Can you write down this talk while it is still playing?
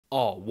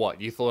Oh, what?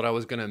 You thought I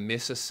was going to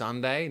miss a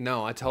Sunday?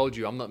 No, I told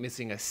you I'm not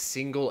missing a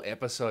single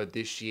episode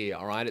this year,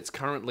 all right? It's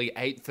currently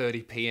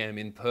 8:30 p.m.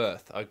 in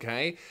Perth,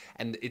 okay?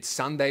 And it's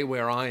Sunday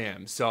where I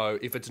am. So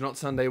if it's not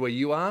Sunday where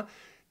you are,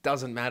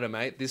 doesn't matter,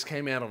 mate. This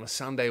came out on a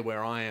Sunday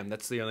where I am.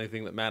 That's the only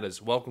thing that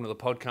matters. Welcome to the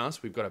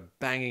podcast. We've got a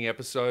banging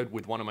episode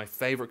with one of my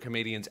favorite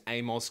comedians,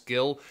 Amos,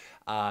 Gill.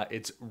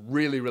 It's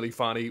really, really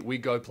funny. We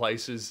go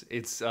places.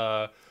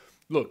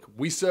 Look,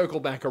 we circle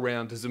back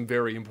around to some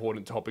very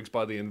important topics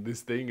by the end of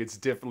this thing. It's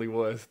definitely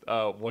worth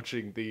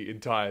watching the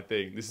entire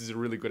thing. This is a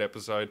really good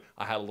episode.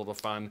 I had a lot of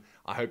fun.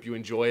 I hope you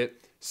enjoy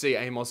it. See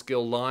Amos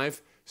Gill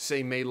live.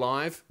 See me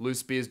live.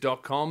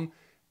 loosespears.com.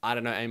 I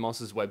don't know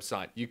Amos's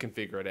website. You can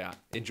figure it out.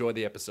 Enjoy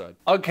the episode.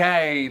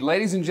 Okay,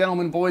 ladies and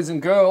gentlemen, boys and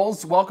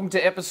girls, welcome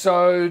to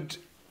episode,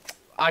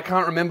 I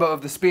can't remember,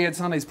 of the Spearhead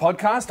Sundays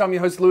podcast. I'm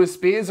your host, Lewis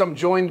Spears. I'm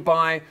joined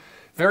by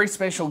very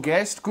special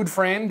guest, good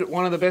friend,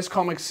 one of the best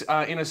comics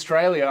in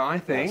Australia, I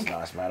think.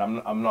 That's nice,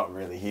 mate. I'm not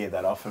really here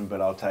that often,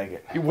 but I'll take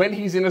it. When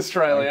he's in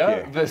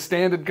Australia, the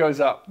standard goes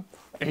up.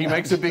 He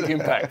makes a big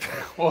impact.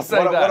 We'll say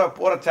that.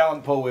 What a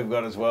talent pool we've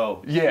got as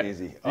well. Yeah.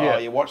 Easy. Yeah. Oh,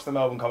 you watch the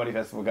Melbourne Comedy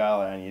Festival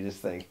Gala and you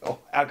just think, oh,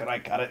 how can I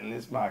cut it in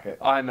this market?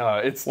 I know,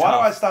 it's Why tough. do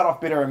I start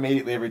off bitter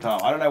immediately every time?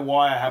 I don't know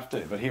why I have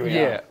to, but here we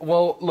are. Yeah,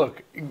 well,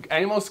 look,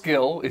 Amos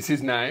Gill is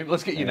his name.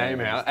 Let's get your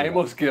name out.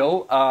 Amos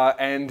Gill,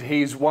 and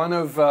he's one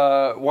of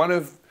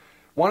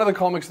the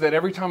comics that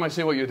every time I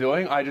see what you're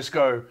doing, I just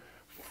go,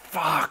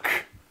 fuck.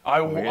 I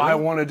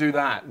want to do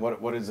that.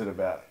 What is it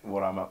about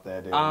what I'm up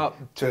there doing?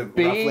 To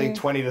roughly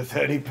 20 to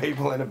 30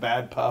 people in a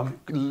bad pub?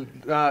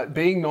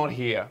 Being not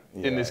here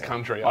in this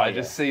country, I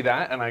just see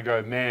that and I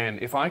go, man,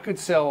 if I could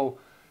sell...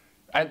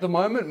 At the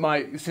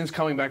moment, since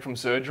coming back from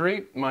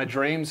surgery, my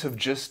dreams have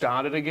just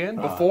started again.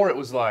 Before it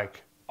was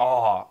like,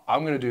 oh,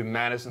 I'm going to do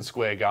Madison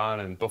Square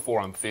Garden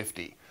before I'm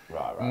 50.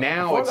 Right.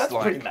 Now it's that's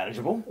like... pretty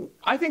manageable.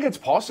 I think it's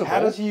possible. How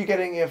does you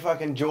getting your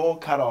fucking jaw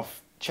cut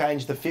off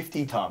change the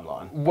 50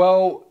 timeline?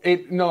 Well,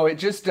 it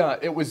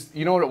was,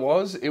 you know what it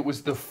was? It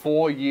was the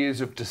 4 years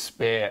of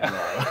despair.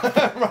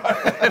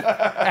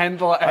 Right. and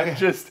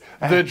just,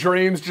 the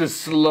dreams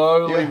just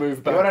slowly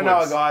move backwards. You want to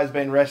know a guy who's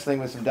been wrestling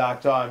with some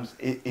dark times?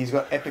 He's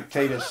got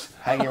Epictetus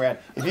hanging around.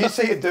 If you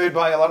see a dude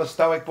buying a lot of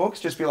Stoic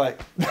books, just be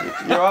like,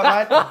 you all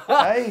right, mate?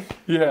 Hey?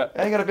 Yeah.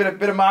 Hey, you got a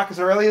bit of Marcus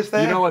Aurelius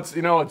there? You know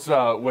what's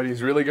when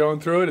he's really going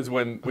through it is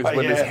when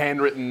there's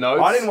handwritten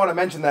notes. I didn't want to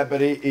mention that,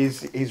 but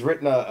he's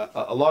written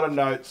a lot of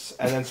notes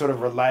and then sort of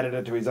related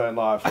it to his own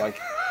life, like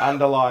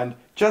underlined,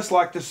 just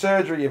like the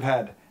surgery you've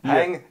had.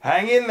 Hang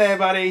in there,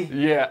 buddy.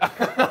 Yeah.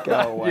 Go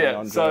away.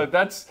 Yeah. So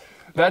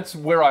that's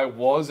where I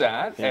was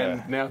at,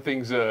 and now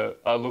things are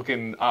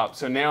looking up.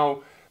 So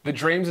now the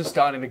dreams are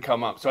starting to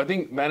come up. So I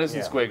think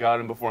Madison Square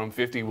Garden before I'm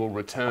 50 will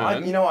return.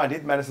 I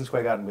did Madison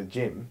Square Garden with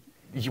Jim.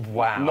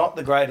 Wow. Not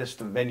the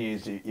greatest of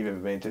venues you've ever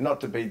been to. Not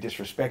to be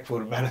disrespectful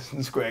to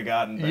Madison Square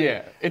Garden. But,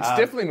 it's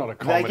definitely not a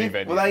comedy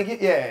venue. Well,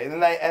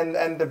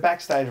 and the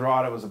backstage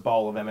rider was a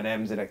bowl of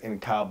M&Ms in a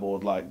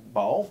cardboard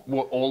bowl.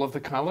 What, all of the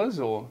colours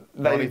or?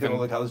 They do all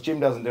the colours. Jim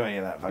doesn't do any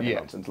of that fucking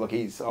nonsense. Look,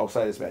 I'll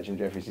say this about Jim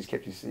Jeffries. He's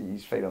kept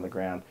his feet on the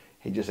ground.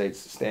 He just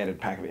eats a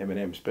standard pack of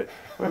M&Ms. But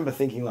I remember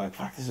thinking like,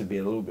 fuck, this would be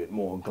a little bit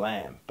more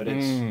glam. But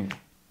it's,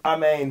 I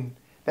mean,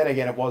 then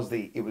again, it was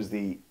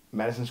the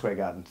Madison Square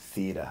Garden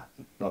Theatre,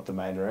 not the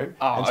main room.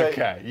 Oh, so,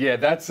 okay. Yeah,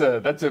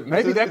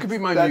 maybe that could be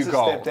my new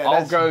goal.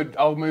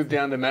 I'll move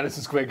down to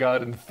Madison Square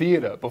Garden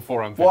Theatre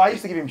before I'm 50. Well, I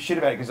used to give him shit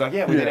about it because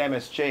we did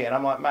MSG, and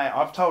I'm like, mate,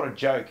 I've told a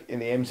joke in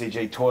the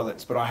MCG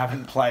toilets, but I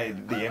haven't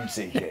played the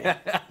MCG. Do you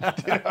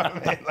know what I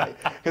mean?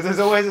 Because there's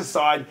always a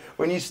side,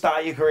 when you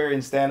start your career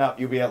in stand-up,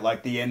 you'll be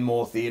at the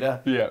Enmore Theatre,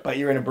 but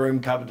you're in a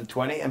broom cupboard to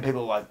 20, and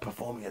people are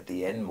performing at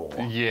the Enmore.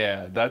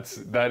 Yeah,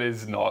 that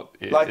is not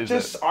it.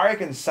 I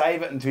reckon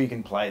save it until you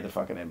can play the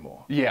fucking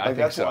Enmore. Yeah, I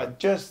think so.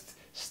 Just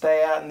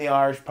stay out in the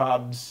Irish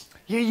pubs.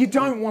 Yeah,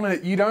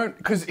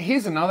 because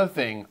here's another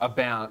thing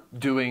about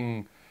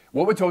doing,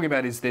 what we're talking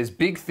about is there's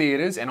big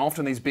theatres, and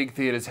often these big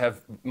theatres have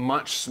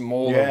much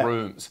smaller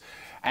rooms.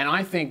 And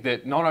I think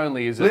that not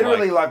only is it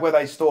literally like where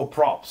they store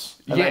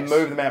props, and they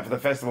move them out for the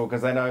festival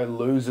because they know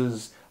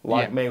losers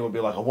like me will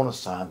be like, I want to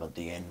see them at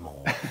the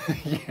Enmore.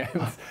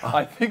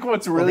 I think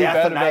what's really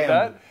bad about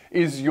that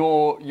is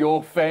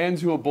your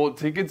fans who have bought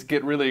tickets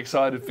get really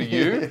excited for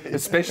you,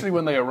 especially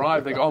when they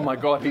arrive. They go, oh my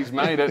God, he's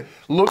made it.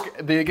 Look,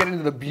 they get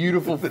into the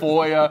beautiful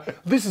foyer.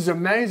 This is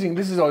amazing.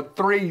 This is a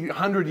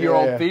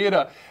 300-year-old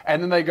theatre.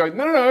 And then they go,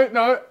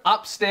 no,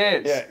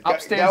 upstairs. Yeah,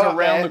 upstairs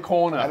around the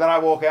corner. And then I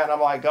walk out and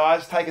I'm like,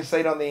 guys, take a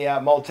seat on the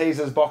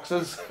Maltesers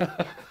boxes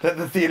that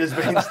the theatre's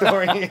been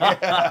storing here.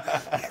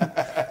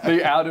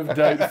 The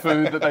out-of-date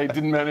food that they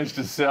didn't manage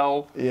to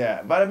sell.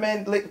 Yeah, but I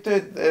mean,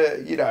 dude,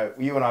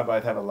 you and I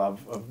both have a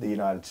love of the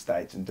United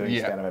States and doing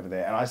stand-up over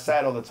there. And I say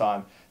it all the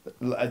time.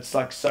 It's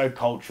so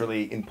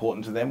culturally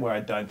important to them, where I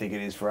don't think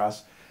it is for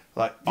us.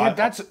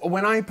 That's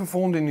when I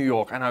performed in New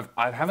York, and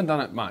I haven't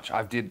done it much.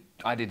 I did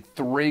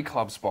 3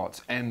 club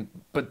spots,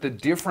 but the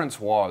difference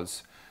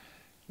was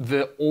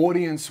the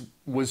audience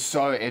was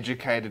so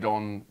educated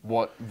on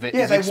what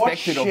is they watch expected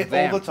shit of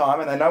them all the time,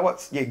 and they know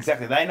what's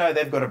exactly. They know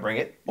they've got to bring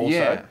it also,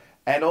 Yeah.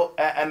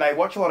 and they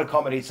watch a lot of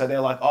comedy, so they're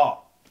like, oh,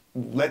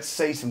 let's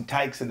see some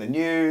takes in the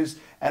news,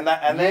 and they're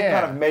Yeah.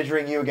 kind of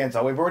measuring you against.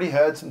 Oh, we've already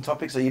heard some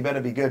topics, so you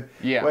better be good.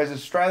 Yeah. Whereas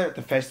Australia at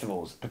the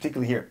festivals,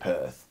 particularly here at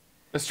Perth.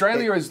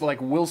 Australia is like,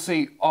 we'll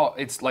see,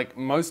 it's like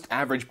most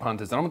average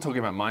punters, and I'm not talking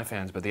about my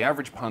fans, but the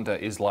average punter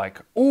is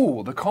like,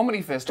 ooh, the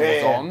comedy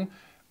festival's Yeah. on,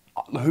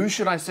 who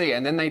should I see?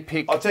 And then they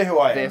pick I'll tell you who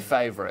I am. their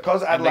favourite.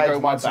 Because and they Adelaide's go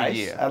my once a base.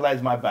 year.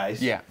 Adelaide's my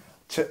base. Yeah.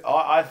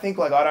 I think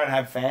like I don't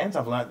have fans.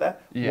 I've learnt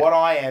that. Yeah. What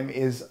I am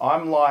is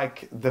I'm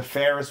like the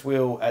Ferris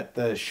wheel at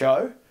the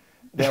show.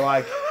 They're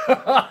like,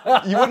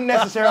 you wouldn't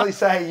necessarily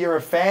say you're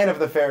a fan of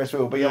the Ferris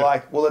wheel, but you're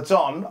like, well, it's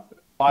on.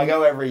 I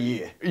go every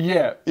year.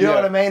 Yeah. You know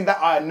what I mean?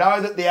 I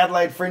know that the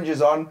Adelaide Fringe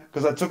is on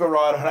because I took a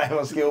ride on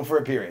Amos Gill for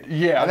a period.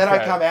 Yeah, And then I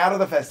okay. come out of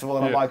the festival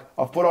and I'm Yeah. like,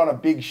 I've put on a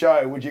big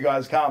show. Would you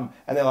guys come?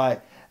 And they're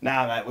like,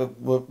 nah, mate,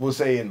 we'll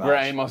see you in March. We're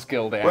Amos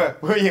Gill down.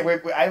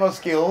 Amos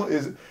Gill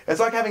is, it's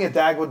like having a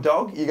Dagwood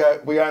dog. You go,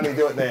 we only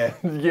do it there.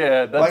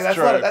 Yeah, that's Like,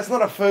 true. that's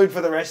not a food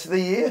for the rest of the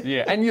year.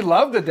 Yeah, and you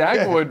love the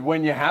Dagwood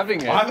when you're having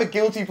it. I have a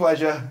guilty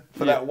pleasure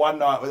for that one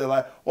night where they're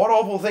like, what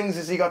awful things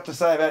has he got to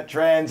say about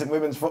trans and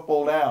women's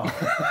football now?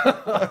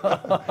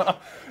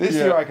 This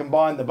year I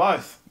combined the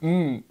both.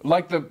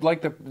 Like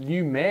the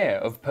new mayor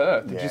of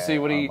Perth. Did you see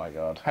what he my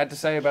God. had to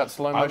say about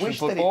slow I motion wish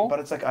football? but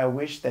it's like, I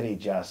wish that he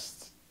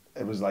just,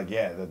 it was like,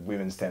 yeah, the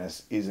women's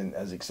tennis isn't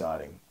as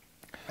exciting.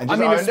 And I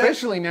just mean, owned it.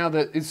 especially now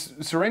that is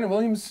Serena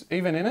Williams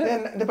even in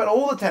it? But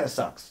all the tennis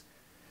sucks.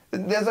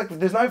 There's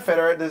no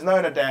Federer, there's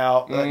no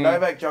Nadal,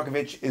 Novak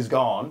Djokovic is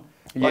gone.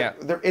 Like,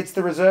 Yeah. it's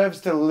the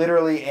reserves to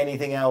literally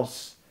anything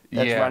else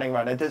that's Yeah. running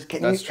right now. That's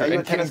true. Are you a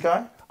And tennis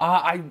guy?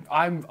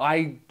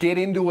 I get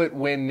into it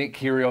when Nick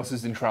Kyrgios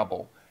is in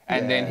trouble.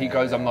 And then he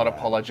goes, I'm not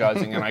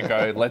apologising, and I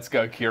go, let's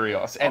go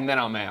Kyrgios, and then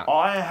I'm out.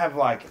 I have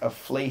like a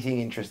fleeting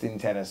interest in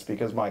tennis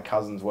because my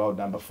cousin's world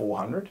number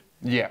 400.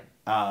 Yeah.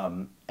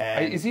 And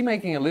Is he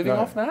making a living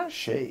off that?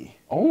 She.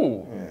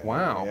 Oh,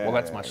 wow. Well,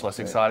 that's much less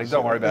exciting.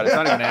 Don't worry about it. It's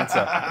not even an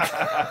answer.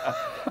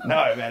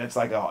 No, man, it's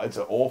like it's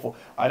awful.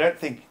 I don't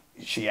think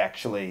she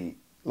actually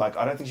I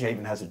don't think she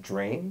even has a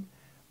dream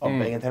of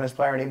being a tennis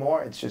player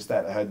anymore. It's just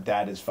that her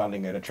dad is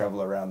funding her to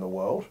travel around the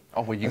world.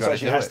 Oh, well, you And got so to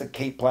she do has it. to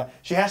keep playing.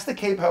 She has to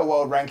keep her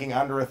world ranking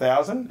under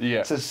 1,000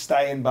 to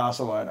stay in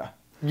Barcelona.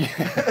 Yeah.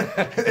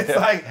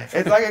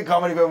 It's like a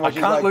comedy film where I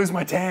she's can't like, lose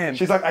my tan.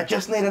 she's like, I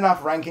just need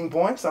enough ranking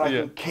points and I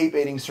can keep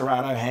eating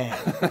Serrano ham.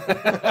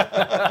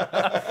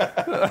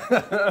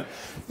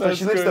 So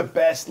she lives the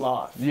best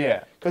life.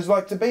 Yeah. Because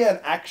to be an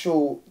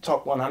actual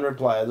top 100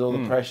 player, there's all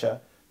the pressure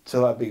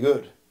to be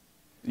good.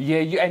 Yeah,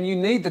 and you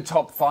need the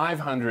top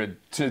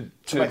 500 to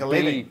make a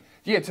living.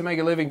 Yeah, to make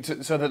a living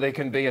so that they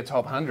can be a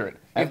top 100.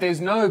 If there's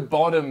no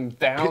bottom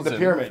 1,000... The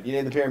pyramid. You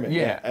need the pyramid.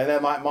 Yeah. And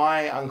then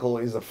my uncle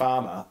is a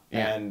farmer,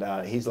 Yeah.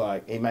 and he's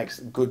like, he makes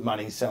good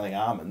money selling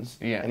almonds.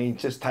 Yeah. And he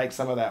just takes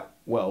some of that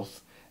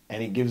wealth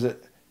and he gives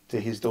it to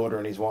his daughter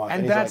and his wife.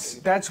 And he's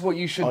that's what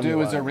you should on do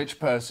your as a own. rich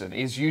person,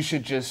 is you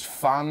should just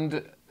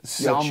fund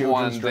someone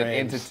children's that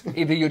dreams.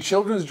 either your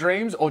children's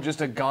dreams or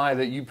just a guy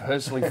that you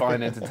personally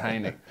find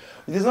entertaining.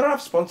 There's not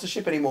enough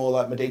sponsorship anymore,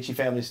 like Medici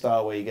family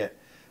style, where you get,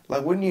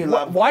 wouldn't you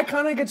love... Why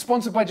can't I get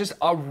sponsored by just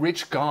a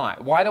rich guy?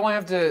 Why do I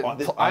have to...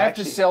 I have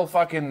to sell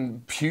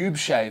fucking pube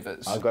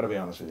shavers. I've got to be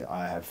honest with you,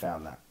 I have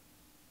found that.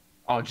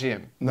 Oh,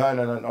 Jim. No,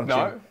 not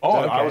No? Jim.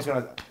 Oh, So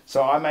okay.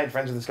 So I made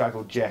friends with this guy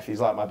called Jeff. He's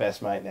like my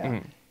best mate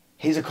now.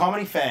 He's a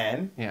comedy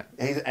fan. Yeah.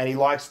 And he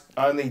likes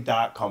only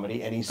dark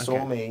comedy. And he saw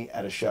Okay. me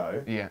at a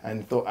show. Yeah.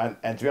 And thought,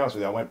 and to be honest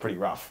with you, I went pretty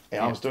rough.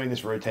 And I was doing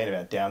this routine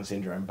about Down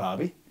syndrome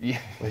Barbie. Yeah.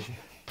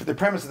 But the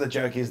premise of the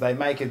joke is they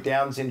make a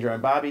Down syndrome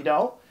Barbie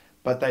doll,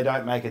 but they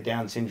don't make a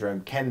Down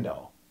syndrome Ken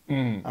doll.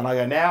 And I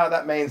go, now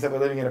that means that we're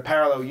living in a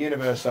parallel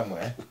universe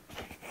somewhere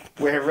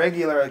where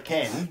regular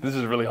Ken... This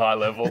is really high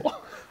level.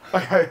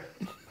 I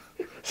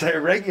go, so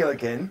regular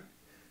Ken,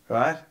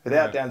 right,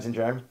 without Down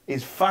syndrome,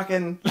 is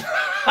fucking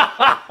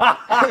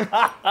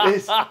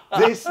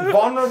this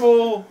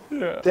vulnerable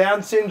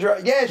Down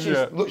syndrome. Yeah,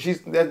 she's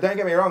don't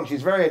get me wrong,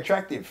 she's very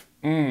attractive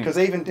because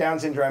even Down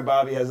syndrome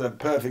Barbie has a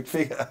perfect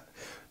figure.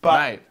 But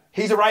Mate.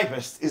 he's a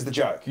rapist is the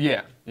joke.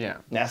 Yeah, yeah.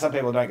 Now some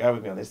people don't go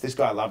with me on this. This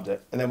guy loved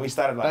it, and then we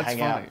started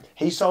hanging out.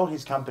 He sold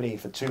his company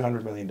for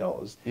 $200 million.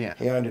 Yeah.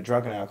 He owned a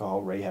drug and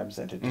alcohol rehab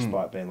center,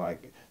 despite being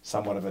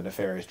somewhat of a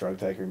nefarious drug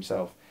taker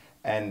himself.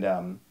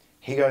 And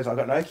he goes, "I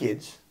got no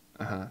kids."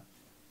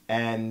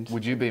 And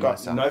Would you be my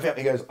son? No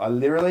family. He goes, "I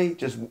literally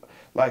just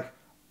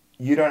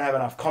you don't have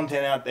enough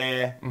content out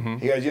there."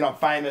 He goes, "You're not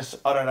famous.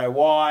 I don't know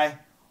why.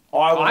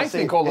 I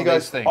think all of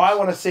these things. I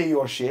want to see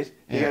your shit."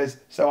 He goes,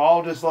 "So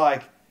I'll just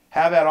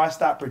how about I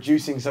start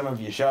producing some of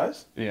your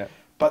shows?" Yeah.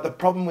 But the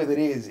problem with it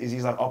is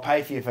he's like, "I'll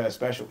pay for your first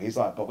special." He's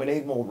like, "But we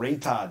need more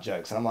retard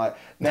jokes." And I'm like,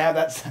 now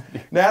that's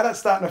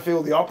starting to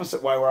feel the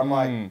opposite way where I'm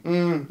like,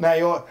 now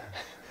you're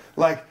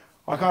like,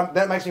 I can't.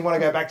 That makes me want to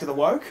go back to the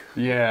woke.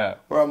 Yeah.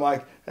 Where I'm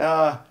like,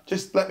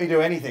 just let me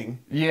do anything.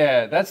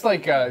 Yeah, that's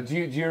like. Do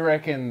you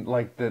reckon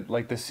like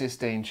the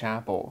Sistine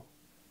Chapel?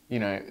 You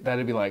know,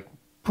 that'd be like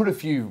put a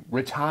few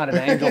retarded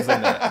angels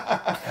in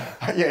there.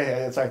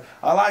 Yeah. It's like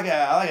I like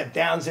a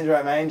Down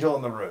syndrome angel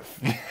on the roof.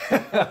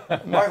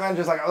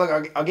 Michelangelo's like,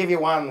 look, I'll give you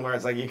one where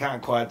it's like you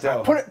can't quite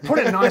tell. Put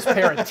a nice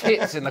pair of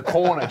tits in the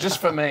corner just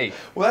for me.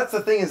 Well, that's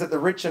the thing is that the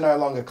rich are no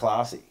longer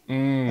classy,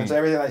 and so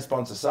everything they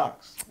sponsor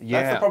sucks.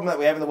 Yeah. That's the problem that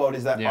we have in the world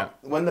is that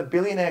when the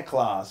billionaire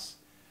class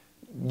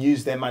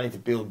used their money to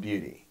build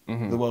beauty,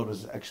 the world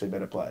was actually a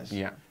better place.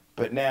 Yeah.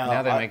 But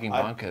now they're making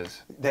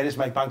bunkers. They just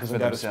make bunkers and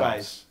go themselves.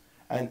 to space.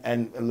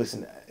 And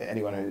listen,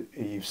 anyone who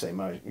you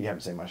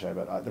haven't seen my show,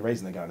 but the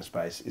reason they're going to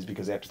space is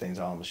because Epstein's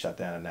Island was shut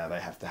down, and now they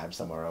have to have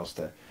somewhere else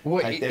to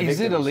take their victims. Is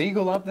it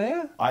illegal up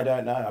there? I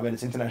don't know. I mean,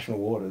 it's international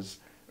waters,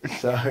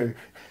 so.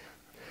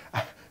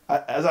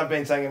 As I've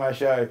been saying in my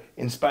show,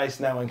 in space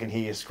no one can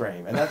hear you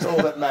scream, and that's all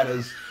that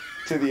matters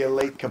to the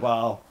elite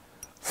cabal.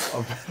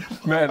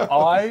 Man,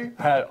 I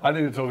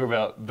need to talk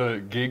about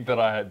the gig that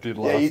I did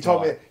last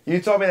night. You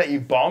told me that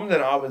you bombed,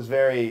 and I was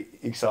very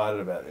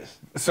excited about this.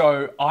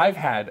 So I've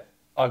had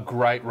a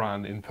great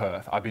run in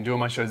Perth. I've been doing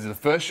my shows. These are the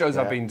first shows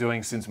I've been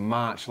doing since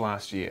March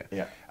last year.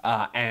 Yeah.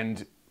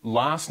 And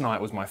last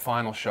night was my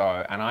final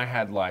show, and I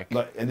had like...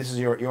 And this is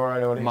your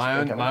own audience?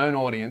 My own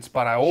audience,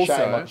 but I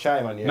also...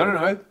 Shame on you.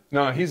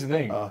 No, here's the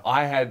thing.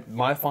 I had...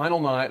 My final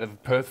night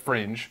of Perth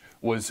Fringe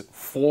was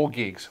 4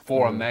 gigs,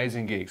 4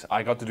 amazing gigs.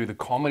 I got to do the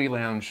Comedy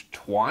Lounge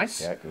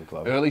twice. Yeah, good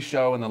club. Early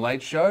show and the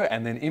late show,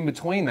 and then in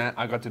between that,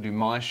 I got to do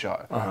my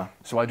show.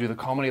 So I do the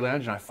Comedy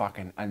Lounge, and I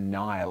fucking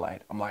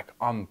annihilate. I'm like,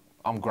 I'm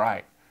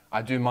great.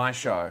 I do my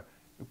show,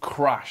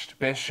 crushed,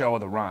 best show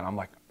of the run. I'm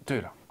like,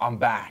 dude, I'm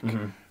back.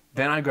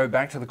 Then I go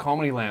back to the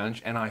Comedy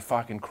Lounge and I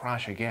fucking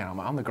crush again.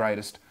 I'm the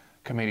greatest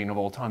comedian of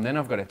all time. Then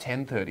I've got a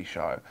 10:30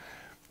 show.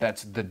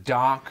 That's the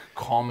dark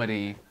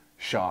comedy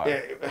show.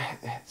 Yeah,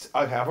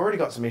 okay, I've already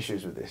got some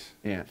issues with this.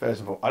 Yeah.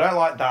 First of all, I don't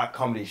like dark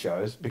comedy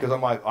shows because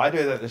I'm like, I do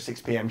that at the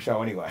 6 p.m.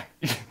 show anyway.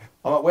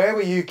 I'm like, where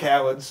were you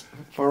cowards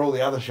for all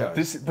the other shows?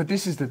 This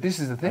is the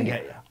thing. I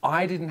get you.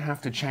 I didn't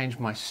have to change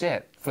my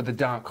set for the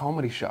dark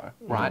comedy show,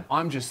 right?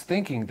 I'm just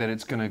thinking that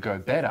it's going to go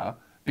better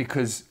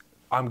because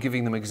I'm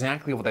giving them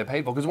exactly what they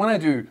paid for. Because when I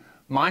do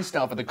my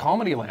stuff at the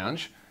Comedy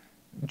Lounge,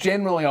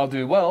 generally I'll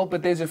do well,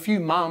 but there's a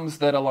few mums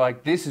that are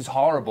like, this is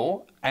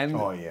horrible, and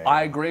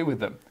I agree with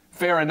them.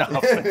 Fair enough.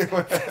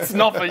 It's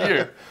not for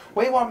you.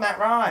 We want Matt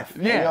Rife.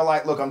 Yeah. And you're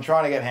like, look, I'm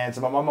trying to get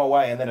handsome. I'm on my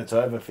way, and then it's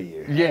over for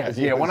you.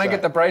 Yeah. When I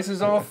get the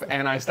braces off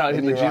and I start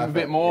hitting the gym a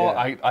bit more,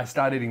 I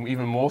start eating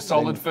even more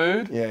solid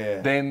food.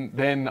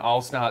 Then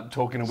I'll start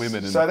talking to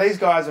women. So these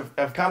guys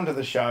have come to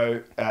the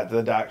show, to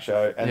the dark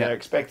show, and they're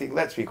expecting,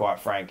 let's be quite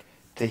frank,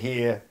 to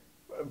hear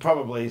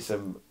probably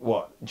some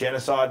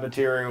genocide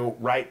material,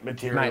 rape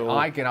material. Mate,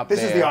 I get up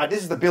this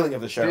is the billing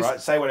of the show, right?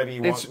 Say whatever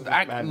you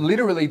want.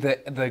 Literally,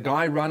 the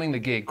guy running the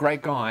gig,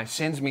 great guy,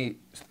 sends me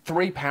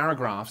 3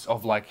 paragraphs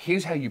of like,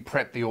 here's how you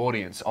prep the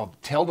audience. Of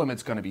tell them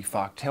it's going to be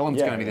fucked. Tell them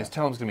it's going to be this.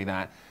 Tell them it's going to be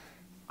that.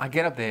 I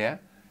get up there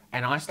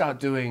and I start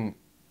doing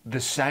the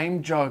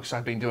same jokes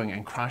I've been doing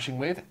and crushing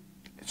with.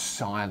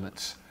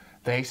 Silence.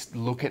 They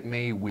look at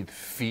me with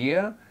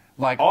fear.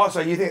 Like, so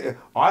you think...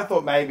 I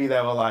thought maybe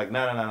they were like,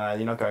 no,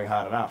 you're not going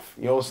hard enough.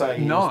 You're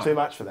saying it was too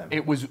much for them.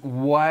 It was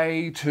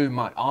way too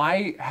much.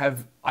 I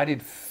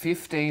did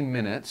 15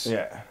 minutes.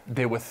 Yeah.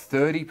 There were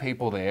 30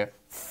 people there.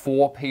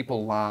 4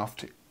 people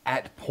laughed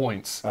at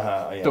points.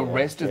 The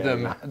rest of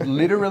them...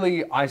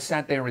 Literally, I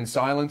sat there in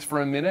silence for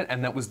a minute,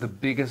 and that was the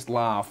biggest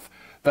laugh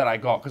that I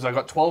got, because I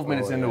got 12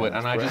 minutes into it,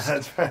 and I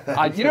just...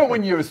 you know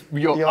when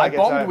I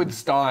bombed with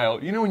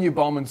style. You know when you're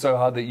bombing so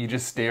hard that you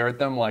just stare at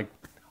them like,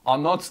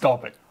 I'm not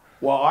stopping.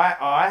 Well,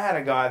 I had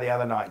a guy the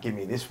other night give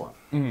me this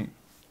one.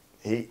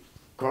 He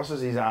crosses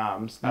his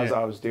arms as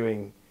I was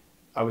doing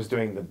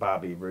the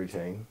Barbie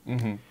routine,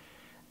 and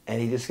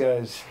he just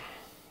goes,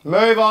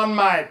 "Move on,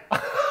 mate."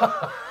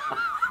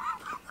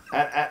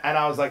 and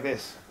I was like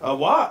this,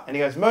 what? And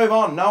he goes, "Move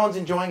on. No one's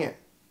enjoying it.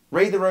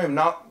 Read the room.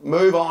 No,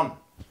 move on."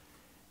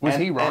 Was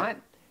he right?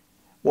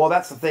 Well,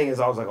 that's the thing is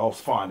I was like, I'll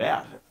find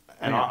out.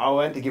 And I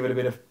went to give it a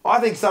bit of,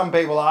 I think some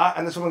people are,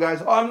 and this woman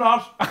goes, I'm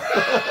not.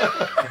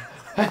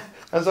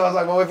 And so I was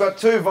like, well, we've got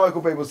 2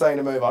 vocal people saying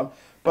to move on.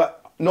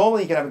 But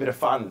normally you can have a bit of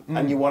fun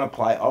and you want to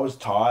play. I was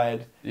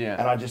tired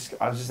and I was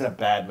just in a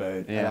bad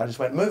mood. And I just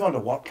went, move on to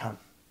what, cunt?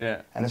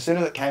 Yeah. And as soon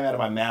as it came out of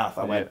my mouth,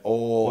 I went,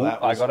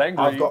 I got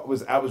angry.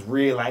 I was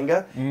real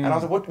anger. And I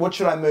was like, what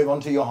should I move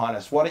on to, Your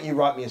Highness? Why don't you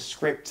write me a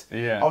script?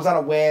 I was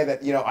unaware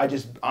that, I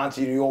just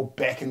answered your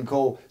beck and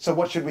call. So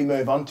what should we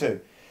move on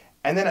to?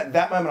 And then at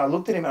that moment, I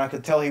looked at him and I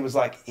could tell he was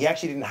like, he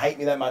actually didn't hate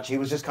me that much. He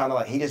was just kind of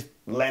like, he just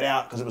let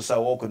out because it was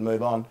so awkward,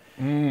 move on.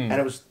 And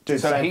it was,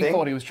 dude, so he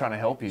thought he was trying to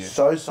help you.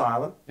 So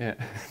silent. Yeah.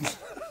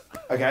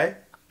 Okay.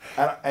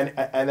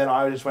 And then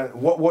I just went,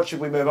 what should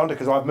we move on to?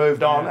 Because I've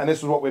moved on and this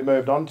is what we've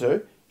moved on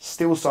to.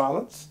 Still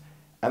silence.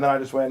 And then I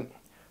just went,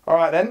 all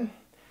right then,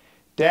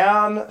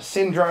 Down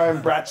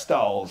syndrome brat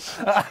stoles.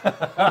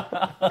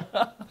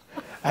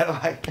 And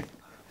like...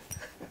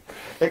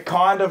 It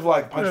kind of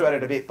like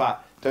punctuated a bit,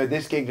 but dude,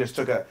 this gig just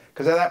took a...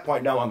 Because at that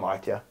point, no one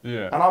liked you.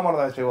 Yeah. And I'm one of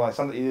those people, like,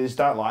 something you just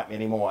don't like me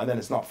anymore, and then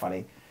it's not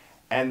funny.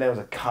 And there was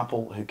a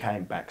couple who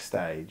came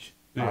backstage.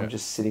 Yeah. I'm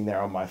just sitting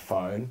there on my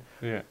phone.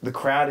 Yeah. The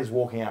crowd is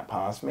walking out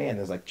past me, and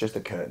there's like just a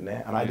curtain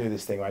there. And I do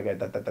this thing where I go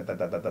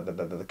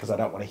because I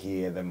don't want to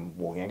hear them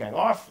walking and going,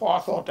 I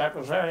thought that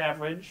was very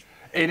average.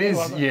 It is,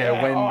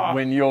 yeah.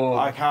 When you're,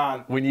 I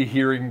can't. When you're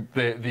hearing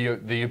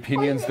the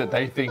opinions that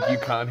they think you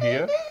can't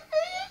hear.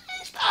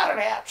 He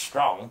started out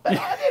strong, but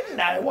I didn't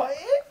know what.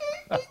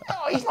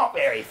 He's not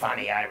very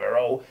funny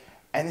overall.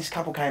 And this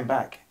couple came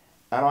back.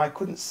 And I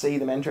couldn't see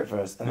them enter at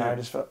first, and I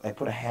just felt they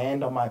put a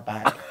hand on my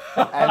back,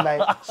 and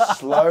they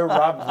slow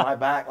rubbed my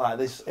back like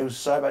this. It was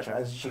so bad.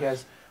 And she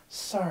goes,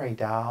 "Sorry,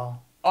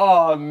 doll."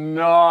 Oh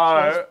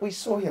no! She goes, "We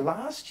saw you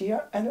last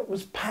year, and it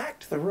was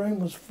packed. The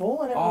room was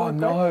full, and oh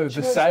no,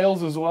 the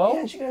sales as well." Yeah,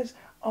 and she goes,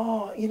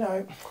 "Oh, you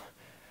know,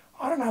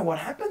 I don't know what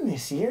happened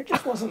this year. It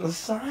just wasn't the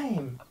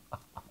same."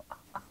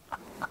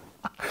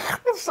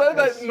 So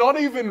that not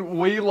even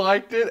we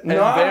liked it and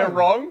they're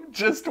wrong,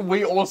 just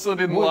we also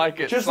didn't like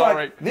it. Just sorry.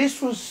 like,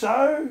 this was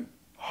so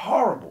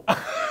horrible.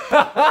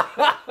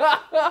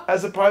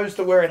 As opposed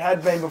to where it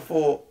had been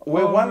before.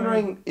 We're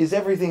wondering, is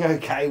everything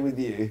okay with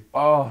you?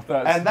 Oh,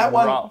 that's And that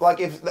rough. one,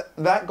 like, if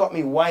that got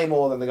me way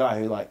more than the guy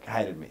who, like,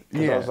 hated me.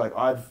 Because I was like,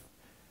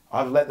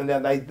 I've let them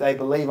down. They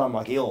believe I'm,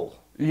 like, ill.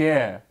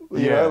 Yeah.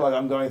 You know, like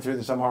I'm going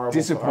through some horrible...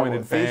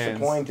 Disappointed fans.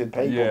 Disappointed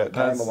people that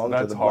came along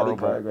to the horrible.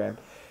 bloody program.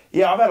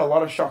 Yeah, I've had a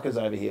lot of shockers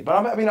over here.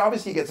 But I mean,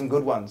 obviously you get some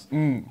good ones.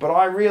 But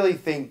I really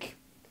think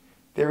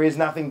there is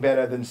nothing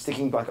better than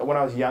sticking... Like, when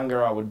I was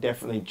younger, I would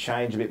definitely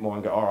change a bit more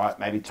and go, all right,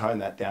 maybe tone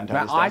that down.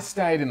 Now, I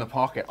stayed in the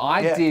pocket.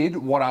 I did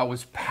what I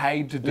was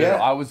paid to do.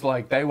 I was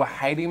like, they were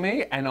hating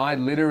me, and I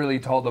literally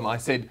told them, I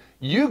said,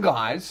 you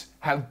guys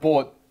have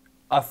bought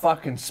a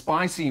fucking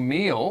spicy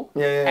meal,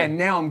 and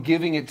now I'm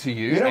giving it to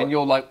you, and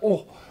you're like,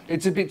 oh,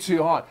 it's a bit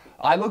too hot.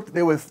 I looked,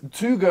 there were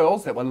two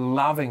girls that were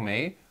loving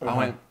me. I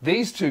went,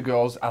 these two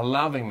girls are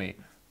loving me.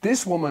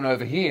 This woman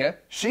over here,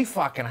 she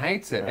fucking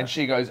hates it. And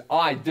she goes,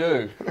 I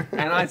do.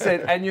 And I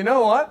said, and you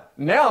know what?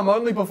 Now I'm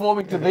only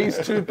performing to these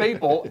two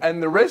people,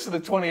 and the rest of the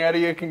 20 out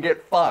of you can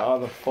get fucked. Oh,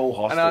 the full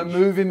hostage. And I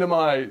move into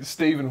my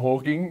Stephen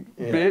Hawking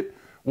bit,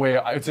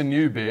 where it's a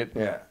new bit.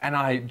 And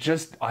I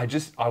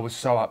was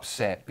so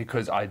upset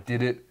because I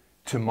did it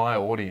to my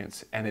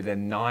audience and it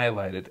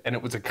annihilated, and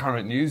it was a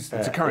current news,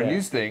 it's a current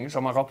news thing, so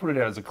I'm like, I'll put it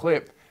out as a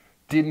clip.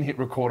 Didn't hit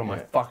record on my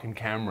fucking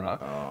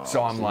camera,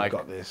 so I'm like,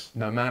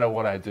 no matter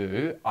what I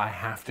do, I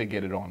have to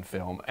get it on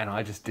film, and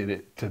I just did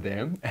it to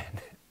them,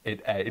 and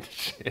it ate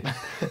shit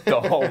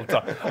the whole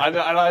time. And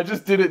I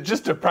just did it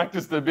just to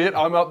practice the bit.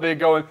 I'm up there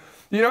going,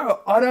 you know,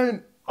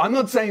 I'm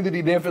not saying that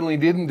he definitely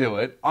didn't do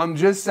it. I'm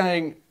just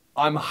saying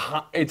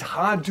it's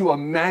hard to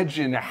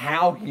imagine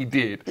how he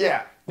did.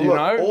 Yeah. You Look,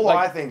 know? all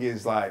I think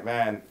is like,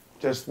 man,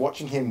 just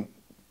watching him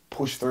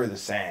push through the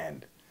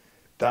sand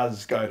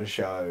does go to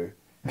show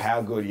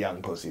how good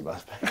young pussy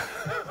must be.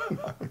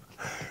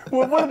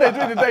 Well, what did they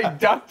do? Did they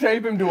duct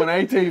tape him to an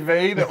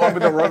ATV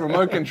with a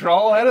remote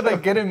control? How did they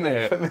get him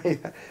there? For me,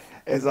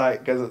 it's like,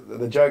 because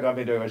the joke I've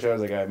been doing my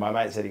shows ago, my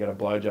mate said he got a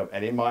blowjob,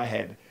 and in my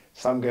head,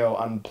 some girl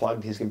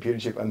unplugged his computer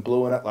chip and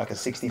blew in it like a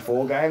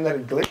 64 game that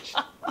had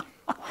glitched.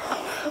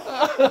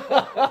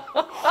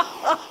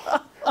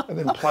 And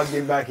then plugged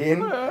him back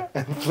in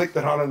and flicked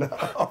it on and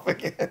off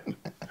again.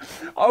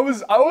 I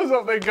was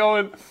up there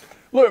going,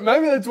 look,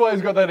 maybe that's why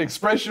he's got that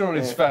expression on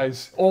his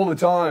face all the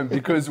time,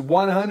 because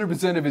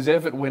 100% of his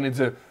effort went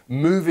into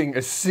moving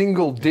a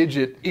single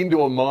digit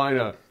into a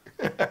minor.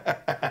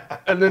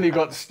 And then he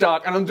got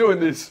stuck, and I'm doing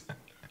this.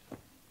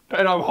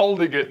 And I'm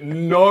holding it.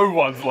 No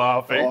one's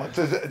laughing. Oh,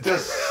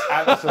 just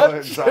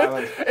absolute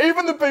silence.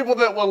 Even the people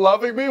that were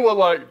loving me were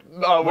like, no,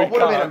 we can't. What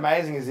would have been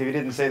amazing is if you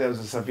didn't see there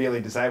was a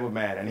severely disabled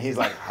man, and he's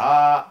like,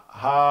 ha,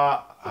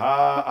 ha,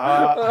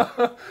 ha,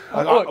 ha.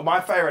 Like, my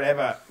favourite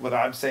ever that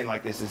I've seen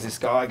like this is this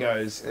guy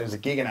goes, there was a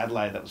gig in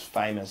Adelaide that was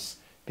famous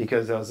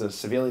because there was a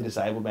severely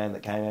disabled man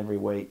that came every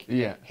week.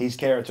 Yeah. His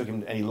carer took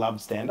him, and he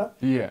loved stand-up.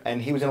 Yeah.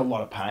 And he was in a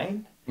lot of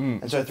pain.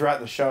 And so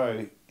throughout the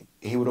show,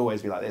 he would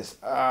always be like this,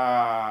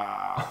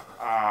 but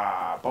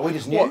we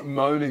just knew. What,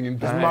 moaning in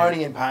pain? Just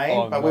moaning in pain,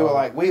 Oh, but no. we were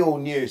like, we all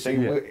knew, so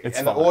Yeah, and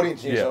fine. the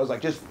audience knew, Yeah. so I was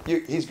like,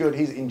 he's good,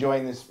 he's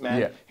enjoying this, man,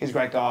 Yeah. he's a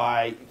great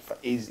guy,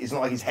 it's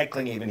not like he's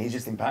heckling even, he's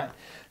just in pain.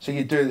 So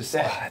you do the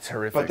set. Oh, that's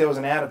horrific. But there was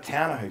an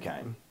out-of-towner who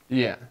came,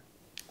 Yeah.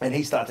 and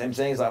he starts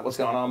emceeing, he's like, what's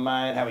going on,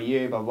 mate, how are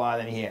you, blah, blah,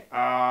 and then you hear,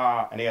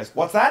 and he goes,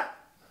 what's that?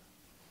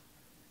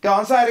 Go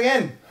on, say it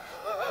again.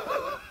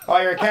 Oh,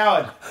 you're a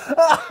coward.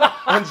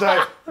 And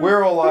so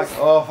we're all like,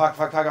 oh,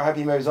 fuck, I hope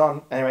he moves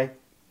on. Anyway,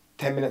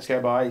 10 minutes go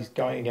by, he's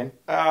going again.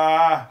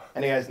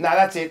 And he goes, no,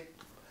 that's it.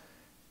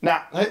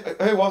 Nah,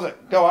 who was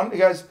it? Go on. He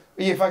goes,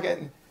 are you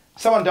fucking,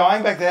 someone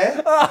dying back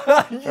there?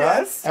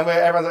 Yes. Right? And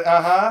everyone's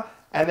like,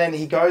 And then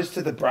he goes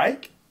to the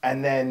break,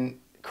 and then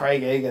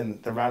Craig Egan,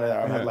 the runner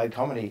of Adelaide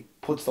Comedy,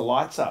 puts the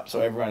lights up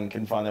so everyone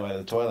can find their way to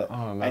the toilet.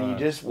 Oh, no. And you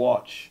just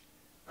watch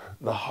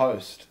the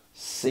host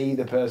see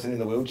the person in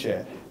the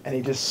wheelchair, and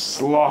he just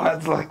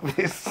slides like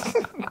this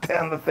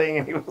down the thing,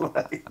 and he was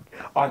like,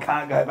 I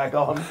can't go back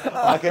on.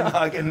 I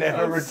can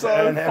never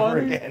return ever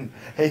again.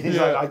 He's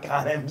like, I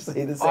can't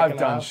MC the second I've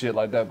done half. shit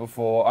like that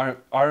before.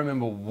 I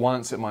remember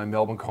once at my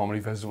Melbourne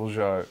Comedy Festival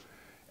show,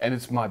 and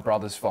it's my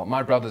brother's fault.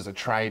 My brother's a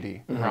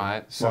tradie,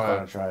 right? So What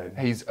kind of trade?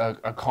 he's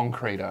a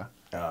concreter.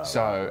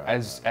 So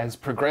as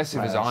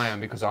progressive as I am,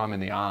 because I'm in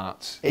the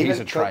arts,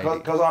 he's a tradie.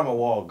 Because I'm a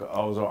wog,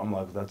 I'm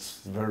like, that's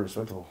very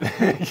respectable.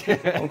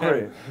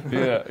 Concrete.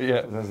 Yeah.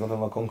 There's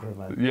nothing like concrete,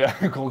 man. Yeah,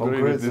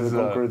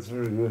 concrete's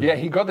very good. yeah,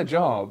 he got the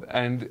job,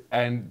 and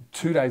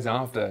 2 days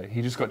after,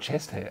 he just got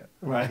chest hair.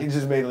 Right, he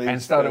just immediately...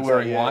 And started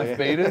wearing wife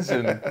beaters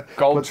and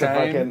gold Puts chain. a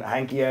fucking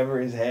hanky over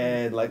his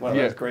head, like one of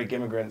those Greek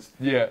immigrants.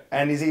 Yeah.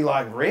 And is he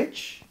like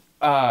rich?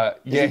 Yeah,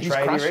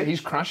 rich?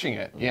 he's crushing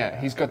it. Yeah,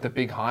 he's got the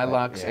big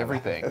Hilux,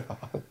 everything.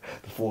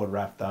 The Ford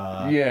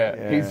Raptor.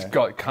 Yeah, he's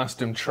got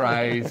custom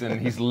trays and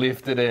he's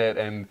lifted it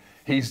and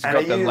he's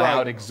got the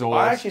loud exhaust.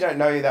 I actually don't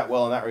know you that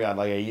well in that regard.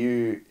 Like, are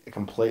you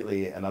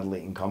completely and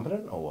utterly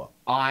incompetent or what?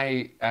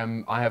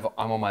 I'm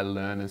on my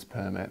learner's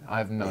permit. I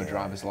have no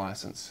driver's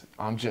license.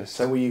 I'm just...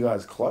 So were you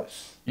guys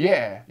close?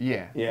 Yeah.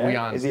 Yeah? We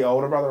aren't. Is he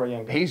older brother or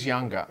younger? He's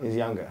younger. He's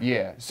younger.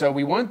 Yeah, so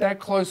we weren't that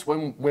close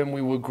when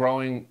we were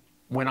growing.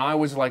 When I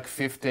was like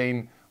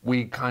 15,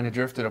 we kind of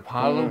drifted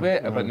apart a little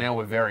bit, but now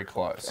we're very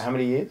close. How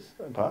many years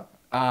apart?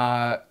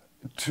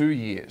 2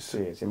 years. 2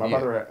 years. Yeah, my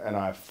brother and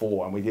I are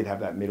 4, and we did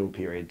have that middle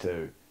period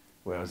too.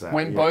 Where was that?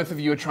 When both of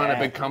you are trying to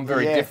become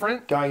very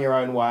different? Going your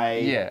own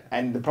way. Yeah.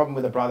 And the problem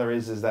with a brother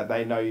is that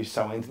they know you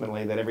so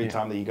intimately that every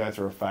time that you go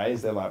through a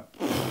phase, they're like,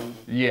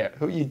 yeah.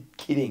 Who are you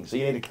kidding? So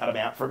you need to cut him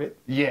out for a bit.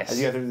 Yes. As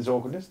you go through this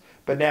awkwardness.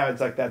 But now it's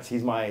like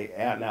he's my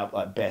out and out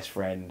like best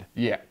friend.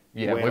 Yeah.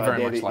 Yeah, where, we're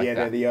very much like that. Yeah,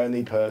 they're the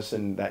only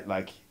person that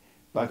like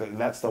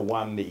that's the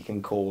one that you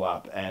can call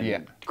up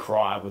and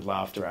cry with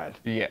laughter at.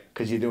 Yeah.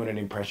 Because you're doing an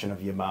impression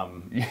of your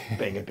mum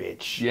being a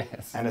bitch.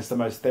 Yes. And it's the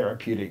most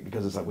therapeutic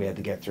because it's like we had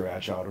to get through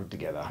our childhood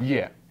together.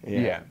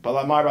 Yeah. But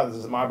like my brother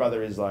is like my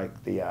brother's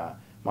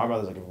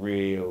like a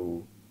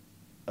real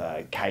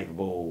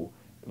capable,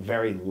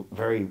 very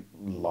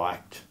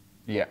liked.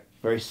 Yeah.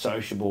 Very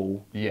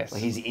sociable. Yes.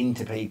 Like he's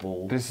into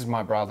people. This is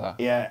my brother.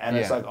 Yeah, and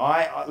it's like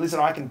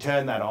I can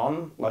turn that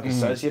on like a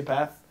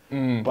sociopath,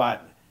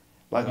 but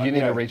like you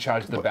need to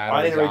recharge the battery.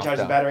 I need to recharge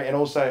the battery, and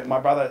also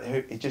my brother,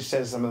 who he just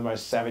says some of the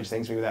most savage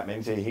things to me without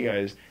meaning to. He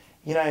goes,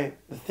 you know,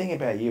 the thing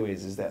about you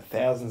is that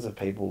thousands of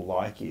people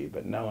like you,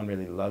 but no one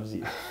really loves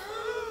you.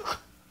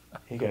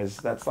 He goes,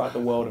 that's like the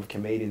world of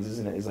comedians,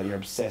 isn't it? It's like you're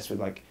obsessed with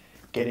like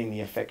getting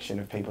the affection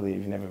of people that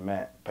you've never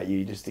met, but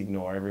you just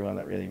ignore everyone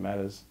that really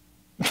matters.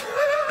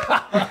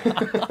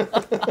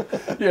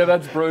 Yeah,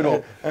 that's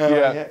brutal.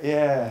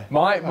 Yeah.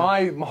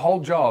 My whole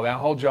job, our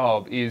whole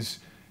job is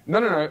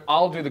no,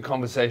 I'll do the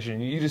conversation.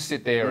 You just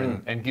sit there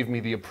and give me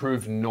the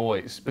approved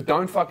noise. But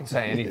don't fucking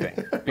say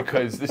anything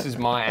because this is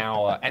my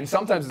hour. And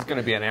sometimes it's going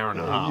to be an hour and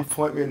a half. You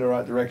point me in the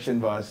right direction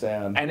by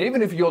sound. And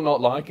even if you're not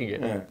liking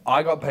it,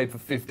 I got paid for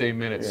 15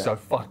 minutes, so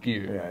fuck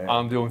you.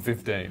 I'm doing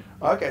 15.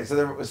 Okay,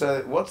 so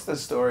what's the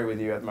story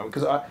with you at the moment?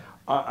 Because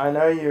I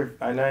know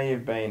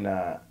you've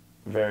been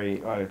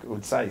very, I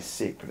would say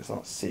sick, but it's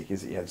not sick,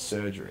 is it? You had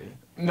surgery.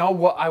 No,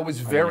 well, I was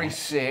very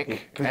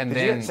sick, and did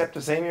then you get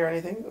septicemia or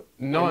anything?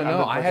 No,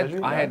 I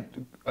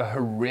had a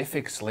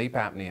horrific sleep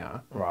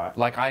apnea. Right.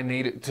 Like I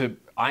needed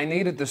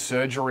the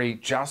surgery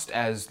just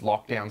as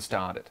lockdown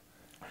started,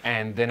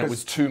 and then it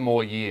was 2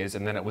 more years,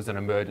 and then it was an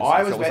emergency.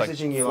 I was so it was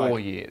messaging like you 4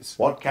 like, years.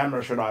 What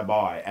camera should I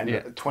buy?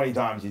 And 20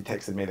 times you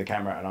texted me the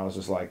camera, and I was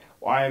just like,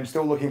 I am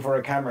still looking for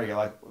a camera. You're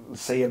like,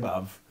 see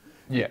above.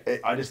 Yeah.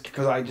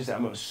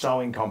 I'm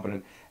so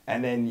incompetent.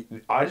 And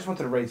then I just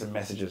wanted to read some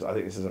messages. I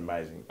think this is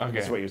amazing. Okay.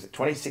 This is what you said.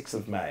 26th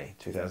of May,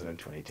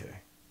 2022.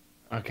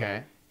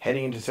 Okay.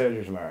 Heading into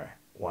surgery tomorrow.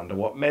 Wonder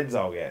what meds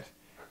I'll get.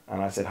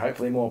 And I said,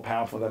 hopefully more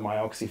powerful than my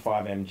Oxy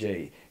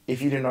 5mg.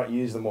 If you do not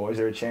use them more, is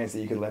there a chance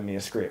that you could lend me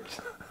a script?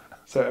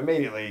 So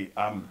immediately,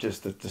 I'm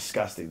just a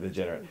disgusting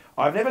degenerate.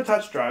 I've never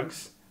touched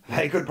drugs.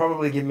 They could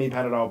probably give me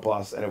Panadol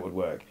Plus and it would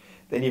work.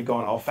 Then you've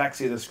gone, I'll fax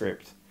you the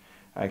script.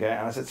 Okay.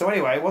 And I said, so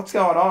anyway, what's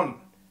going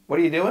on? What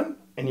are you doing?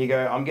 And you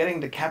go, I'm getting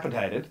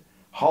decapitated,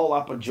 whole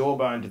upper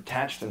jawbone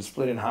detached and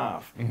split in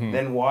half,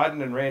 then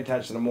widened and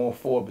reattached in a more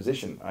forward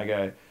position. I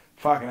go,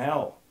 fucking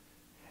hell.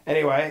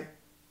 Anyway,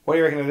 what do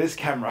you reckon of this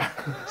camera?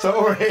 So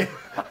already...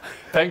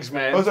 Thanks,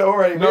 man. Also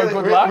already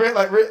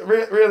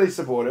really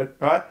supported,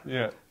 right?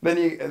 Yeah. Then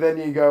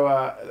you go,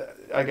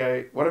 I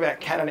go, what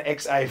about Canon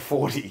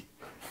XA40?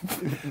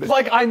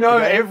 Like I know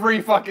every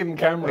fucking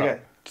camera.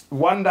 Okay.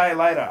 1 day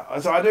later.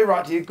 So I do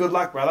write to you, good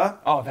luck, brother.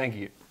 Oh, thank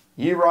you.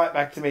 You write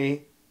back to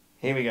me,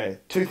 here we go,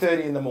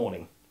 2:30 in the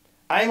morning.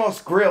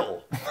 Amos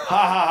Grill, ha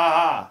ha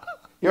ha ha.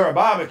 You're a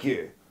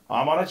barbecue.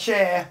 I'm on a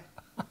chair.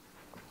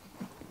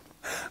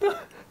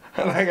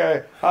 And I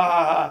go, ha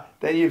ha ha.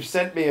 Then you've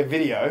sent me a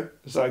video,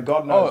 so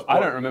God knows. Oh, I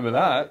don't remember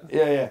that.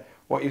 Yeah.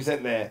 What you've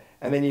sent there.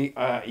 And then you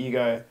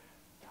go,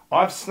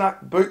 I've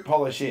snuck boot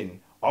polish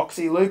in.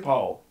 Oxy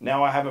loophole.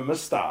 Now I have a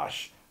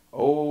moustache.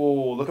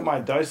 Oh, look at my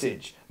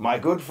dosage. My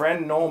good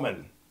friend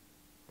Norman.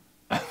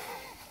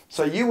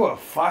 So you were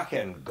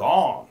fucking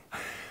gone.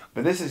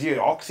 But this is you.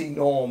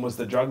 Oxynorm was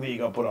the drug that you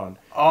got put on.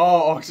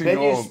 Oh, Oxynorm.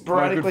 Then you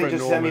sporadically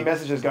just send me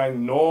messages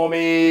going,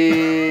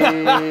 Normie.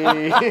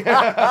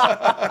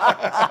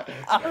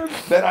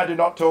 Then I do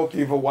not talk to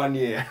you for 1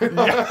 year.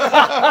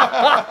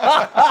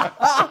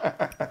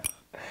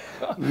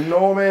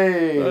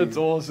 Normie. That's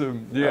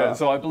awesome. Yeah,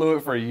 so I blew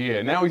it for a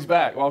year. Now he's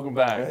back. Welcome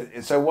back.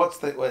 So what's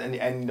the,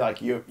 and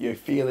like you're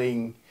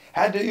feeling,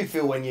 how do you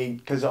feel when you,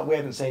 because we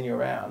haven't seen you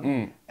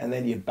around, and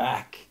then you're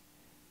back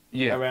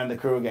around the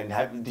crew again.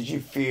 Did you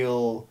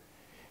feel,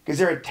 is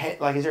there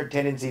a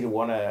tendency to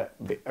want a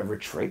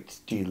retreat?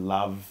 Do you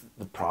love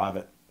the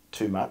private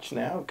too much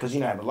now? Because,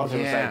 you know, a lot of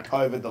people say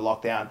COVID, the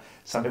lockdown,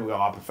 some people go,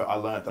 I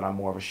learnt that I'm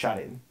more of a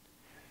shut-in.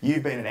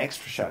 You've been an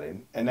extra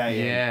shut-in, and now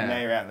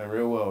you're out in the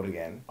real world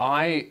again.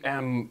 I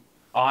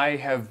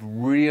have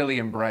really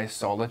embraced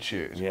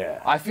solitude. Yeah.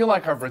 I feel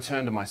like I've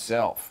returned to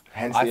myself.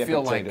 Hence the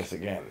Epictetus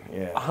again.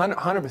 Yeah.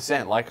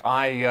 100%. Like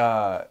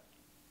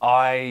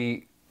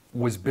I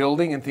was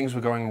building and things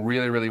were going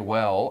really, really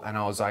well, and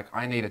I was like,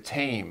 I need a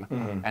team.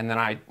 And then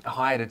I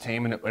hired a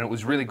team, and it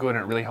was really good,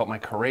 and it really helped my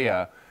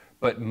career.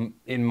 But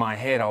in my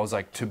head, I was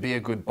like, to be a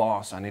good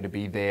boss, I need to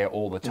be there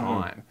all the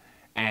time.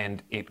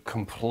 And it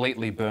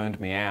completely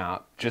burned me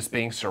out, just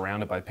being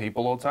surrounded by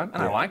people all the time.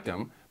 And I liked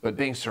them, but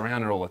being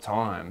surrounded all the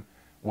time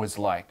was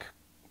like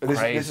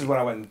crazy. This is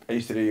when I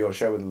used to do your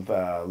show with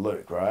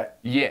Luke, right?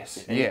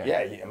 Yes,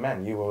 yeah,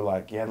 man, you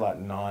had like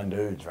 9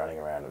 dudes running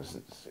around.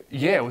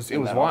 It was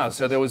wild.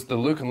 So there was the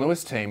Luke and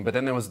Lewis team, but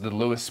then there was the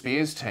Lewis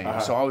Spears team.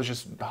 So I was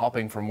just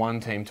hopping from one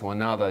team to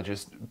another,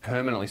 just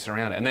permanently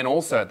surrounded. And then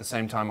also at the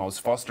same time, I was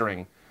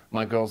fostering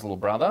my girl's little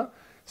brother.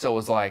 So it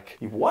was like...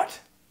 What?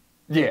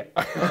 Yeah.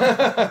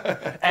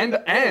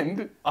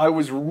 and I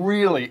was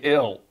really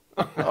ill.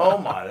 Oh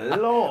my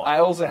Lord. I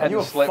also had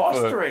to sleep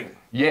fostering.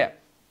 Yeah.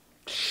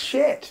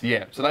 Shit.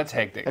 Yeah, so that's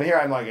hectic. And here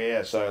I'm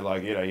like, so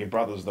like, you know, your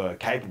brother's the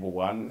capable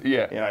one.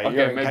 Yeah. You know,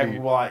 you're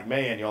capable like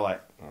me, and you're like,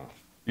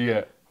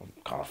 yeah. I'm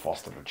kind of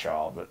fostered a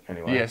child, but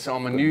anyway. Yeah, so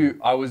I'm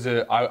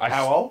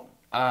how old?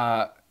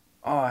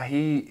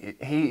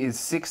 He is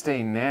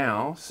 16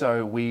 now,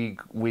 so we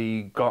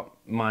got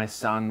my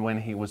son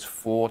when he was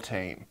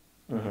 14.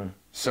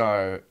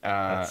 So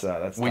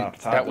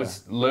that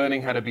was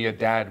learning how to be a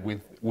dad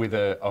with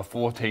a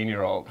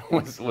 14-year-old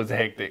was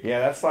hectic. Yeah,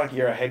 that's like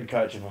you're a head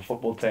coach of a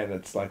football team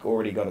that's like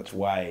already got its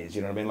ways.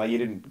 You know what I mean? Like you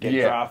didn't get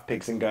draft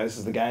picks and go, this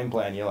is the game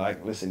plan. You're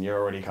like, listen, you're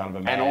already kind of a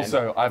man. And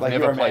also, I've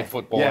never played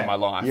football in my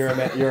life. You're a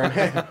man.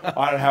 I don't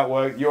know how it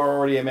works. You're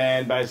already a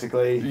man,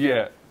 basically.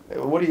 Yeah. I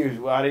don't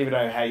even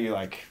know how you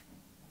like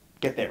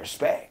get their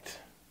respect.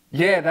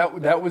 Yeah,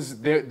 there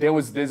was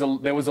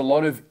a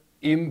lot of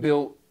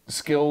inbuilt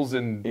skills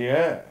and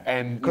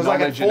because like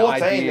at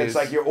 14 it's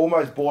like you're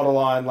almost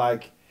borderline,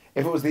 like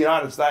if it was the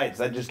United States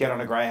they'd just get on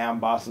a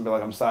Greyhound bus and be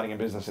like, I'm starting a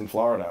business in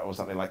Florida or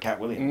something, like Cat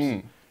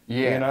Williams.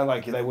 You know,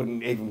 like they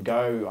wouldn't even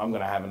go, I'm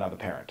gonna have another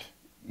parent.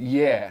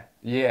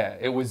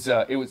 It was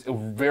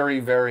very,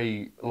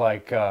 very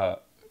like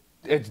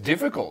it's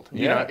difficult,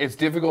 you know, it's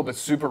difficult but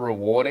super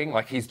rewarding.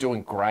 Like he's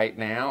doing great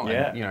now,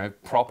 and you know,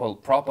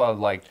 proper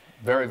like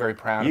very, very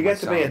proud of my son. You get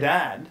to be a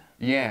dad.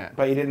 Yeah.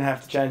 But you didn't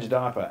have to change a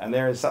diaper, and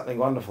there is something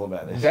wonderful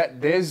about this.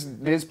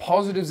 There's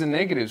positives and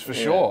negatives for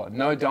sure.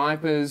 No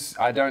diapers.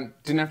 Didn't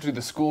have to do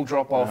the school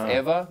drop off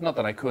ever. Not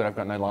that I could. I've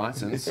got no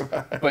license.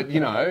 But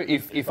you know,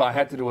 if I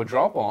had to do a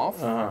drop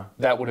off,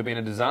 that would have been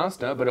a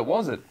disaster. But it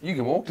wasn't. You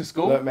can walk to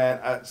school. Look, man,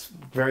 it's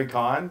very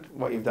kind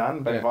what you've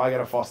done. But if I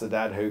get a foster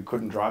dad who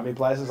couldn't drive me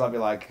places, I'd be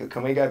like,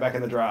 can we go back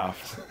in the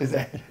draft? Is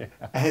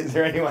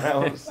there anyone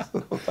else?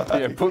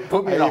 Like,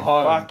 put me in a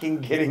home. Are you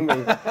fucking kidding me?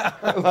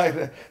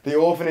 Like the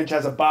orphanage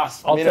has a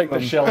bus. I'll take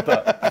the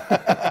shelter.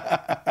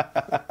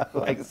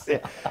 Like, can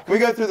we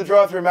go through the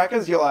drive-through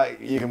Macca's? You're like,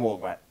 you can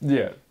walk, mate.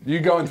 Yeah, you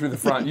going through the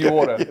front. You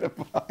order.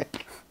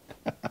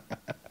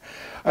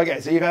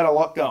 Okay, so you've had a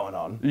lot going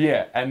on.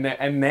 Yeah,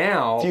 and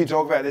now. Do you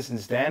talk about this in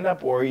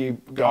stand-up, or are you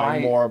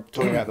going more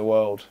talking about the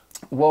world?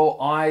 Well,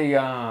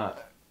 I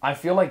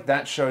feel like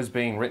that show's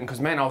being written because,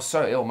 man, I was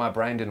so ill, my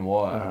brain didn't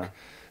work.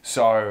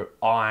 So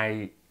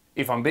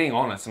if I'm being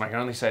honest, and I can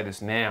only say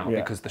this now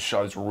because the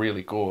show's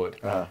really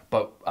good,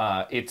 but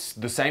it's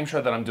the same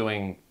show that I'm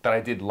doing, that I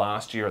did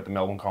last year at the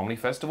Melbourne Comedy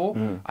Festival,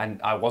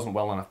 and I wasn't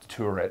well enough to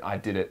tour it. I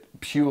did it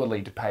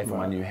purely to pay for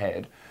my new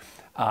head.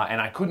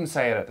 And I couldn't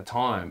say it at the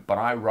time, but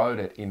I wrote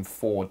it in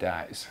 4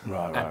 days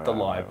at the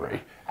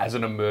library as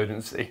an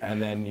emergency.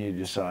 And then you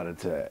decided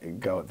to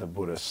go at the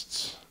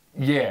Buddhists.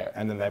 Yeah.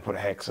 And then they put a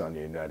hex on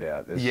you, no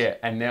doubt. Yeah,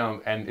 and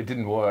now it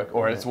didn't work,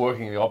 or it's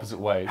working the opposite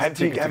way. Have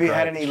you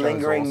had any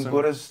lingering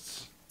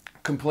Buddhists?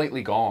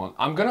 Completely gone.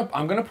 I'm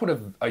gonna put a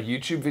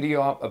YouTube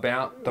video up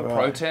about the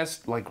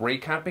protest, like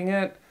recapping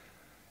it,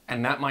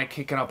 and that might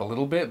kick it up a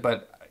little bit,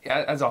 but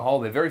as a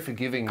whole, they're very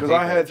forgiving. Because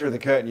I heard through the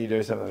curtain you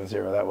do something with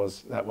Zero. That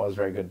was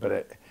very good.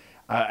 But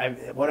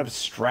what a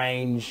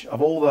strange,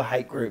 of all the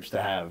hate groups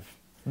to have.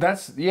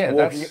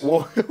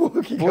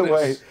 Walking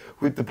away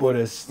with the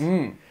Buddhists.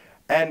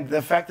 And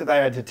the fact that they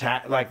are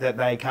that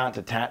they can't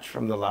detach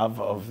from the love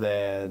of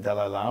their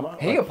Dalai Lama.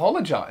 He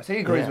apologized. He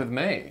agrees with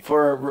me.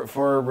 For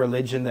a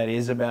religion that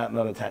is about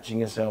not attaching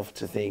yourself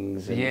to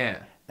things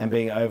and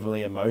being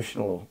overly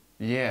emotional.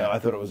 Yeah. I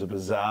thought it was a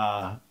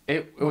bizarre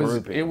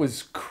grouping.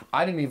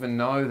 I didn't even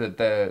know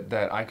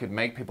that I could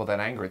make people that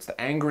angry. It's the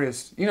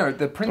angriest,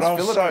 the Prince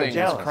Philip thing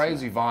was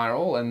crazy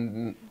viral,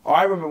 and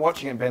I remember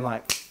watching it and being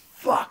like,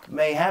 fuck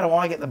me, how do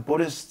I get the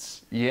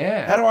Buddhists?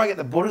 Yeah. How do I get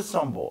the Buddhists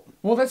on board?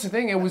 Well, that's the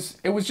thing. It was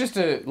just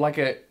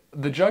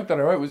the joke that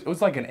I wrote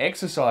was like an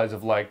exercise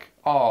of like,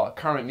 oh,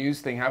 current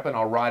news thing happened.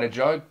 I'll write a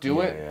joke,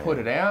 put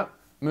it out,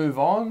 move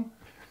on.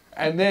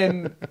 And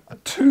then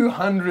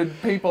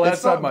 200 people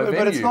outside my venue.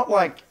 But it's not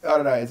like, I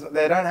don't know,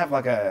 they don't have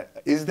like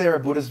is there a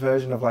Buddhist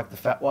version of like the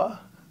fatwa?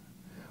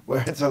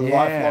 Where it's a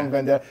lifelong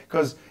bandana?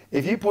 Because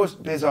if you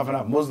piss off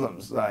enough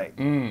Muslims, like,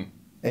 and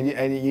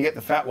you get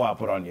the fatwa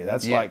put on you,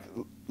 that's like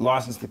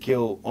license to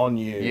kill on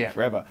you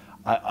forever.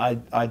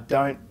 I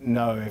don't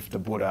know if the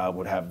Buddha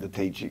would have the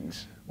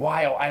teachings. Well,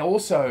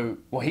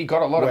 he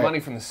got a lot of money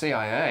from the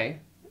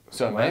CIA,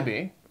 so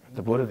maybe.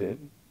 The Buddha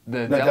did.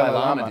 The Dalai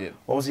Lama did.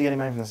 What was he getting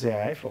money from the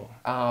CIA for?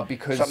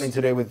 Because something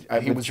to do with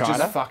he was China?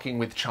 just fucking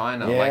with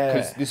China. Yeah.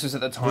 Because this was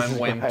at the time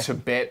when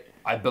Tibet,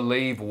 I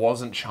believe,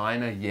 wasn't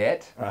China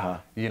yet.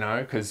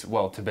 Because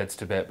Tibet's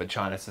Tibet, but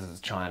China says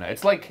it's China.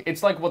 It's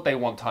like what they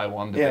want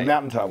Taiwan to be. Yeah,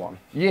 Mountain Taiwan.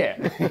 Yeah,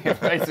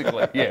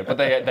 basically. Yeah, but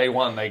they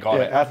won. They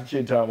got it.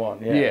 Altitude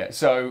Taiwan. Yeah. Yeah.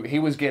 So he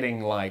was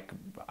getting like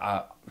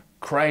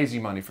crazy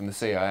money from the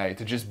CIA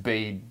to just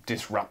be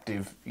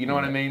disruptive. You know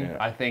what I mean? Yeah.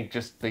 I think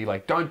just be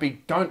like, don't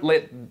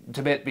let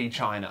Tibet be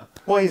China.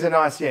 Well, he's a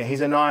nice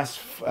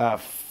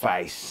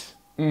face.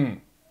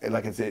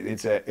 Like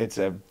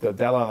the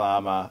Dalai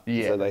Lama.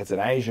 Yeah. So it's an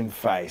Asian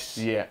face.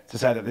 Yeah. To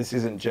say that this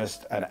isn't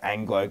just an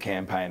Anglo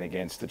campaign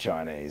against the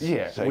Chinese.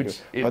 Yeah. So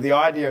but the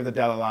idea of the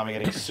Dalai Lama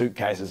getting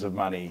suitcases of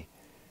money.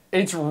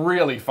 It's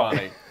really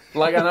funny.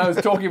 Like, and I was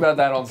talking about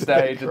that on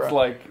stage. It's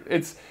like,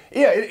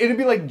 it'd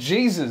be like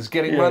Jesus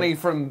getting money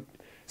from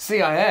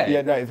CIA.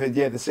 Yeah, no,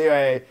 the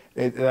CIA,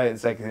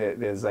 it's like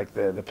there's like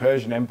the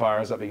Persian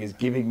Empire or something is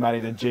giving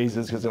money to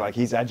Jesus because like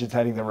he's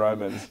agitating the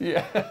Romans.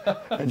 Yeah.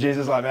 And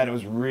Jesus is like, man, it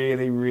was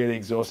really, really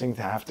exhausting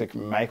to have to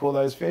make all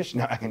those fish.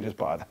 Now I can just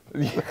buy them.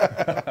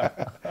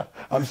 Yeah.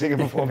 I'm sick of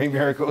performing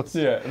miracles.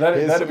 Yeah,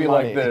 that'd be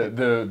money. Like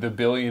the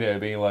billionaire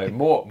being like,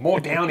 more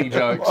Downey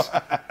jokes,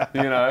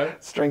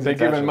 Strings they're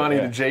giving money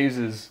to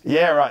Jesus.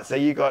 Yeah, right. So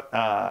you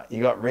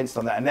got rinsed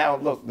on that. And now,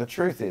 look, the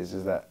truth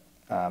is that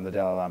the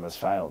Dalai Lama's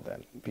failed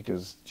then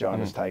because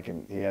China's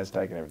he has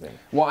taken everything.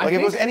 Well, if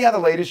it was any other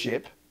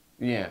leadership,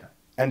 yeah,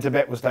 and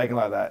Tibet was taken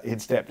like that,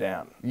 he'd step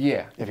down.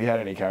 Yeah, if he had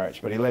any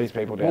courage, but he let his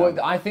people down. Well,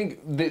 I think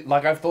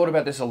I've thought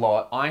about this a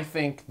lot. I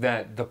think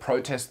that the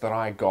protest that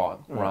I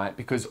got, right,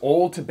 because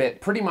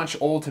pretty much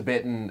all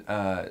Tibetan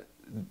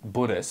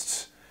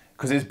Buddhists.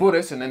 Because there's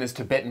Buddhists and then there's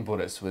Tibetan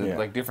Buddhists with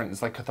like different.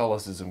 It's like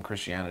Catholicism,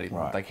 Christianity.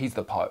 Right. Like he's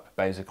the Pope,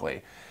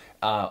 basically.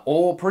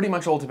 Pretty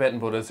much all Tibetan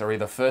Buddhists are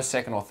either first,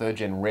 second, or third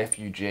gen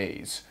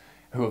refugees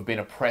who have been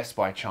oppressed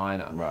by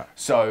China. Right.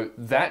 So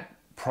that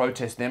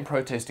them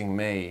protesting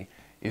me,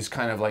 is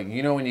kind of like,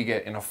 when you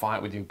get in a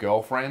fight with your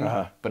girlfriend,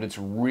 but it's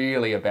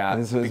really about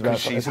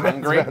she's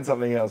hungry. It's about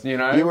something else.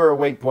 You were a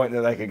weak point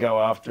that they could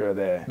go after her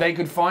there. They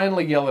could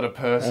finally yell at a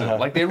person.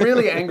 Like they're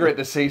really angry at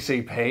the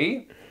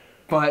CCP.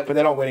 But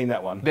they're not winning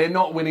that one. They're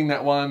not winning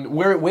that one.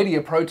 Where do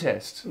you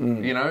protest?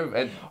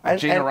 At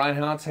Gina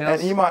Reinhardt's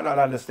house? And you might not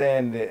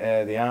understand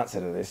the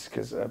answer to this,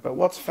 but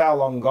what's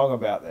Falun Gong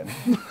about then?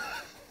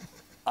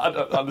 I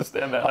don't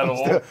understand that at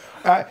all.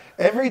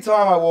 Every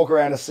time I walk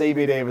around a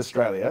CBD of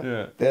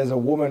Australia, there's a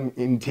woman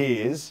in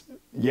tears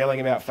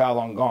yelling about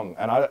Falun Gong,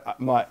 and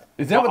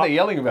is that what they're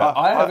yelling about?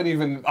 I haven't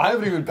even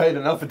paid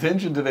enough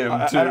attention to them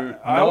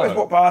I always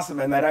walk past them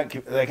and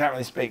they can't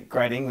really speak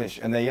great English,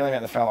 and they're yelling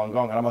about the Falun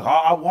Gong, and I'm like,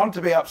 I want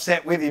to be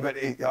upset with you, but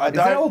I don't. Is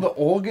that all the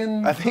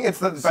organ? I think it's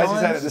basically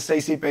saying that the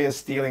CCP is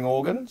stealing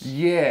organs.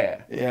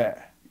 Yeah.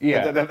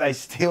 That they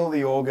steal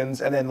the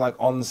organs and then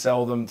on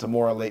sell them to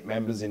more elite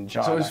members in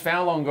China. So is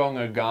Falun Gong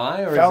a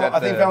guy, or I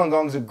think Falun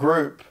Gong's a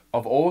group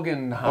of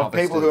organ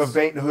harvesters. Of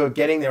people who are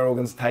getting their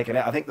organs taken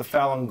out. I think the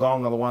Falun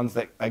Gong are the ones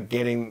that are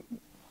getting.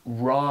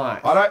 Right.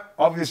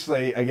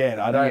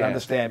 I don't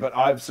understand, but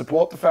I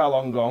support the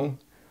Falun Gong.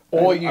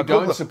 Or you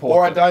don't support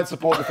Or I don't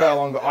support the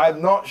Falun Gong.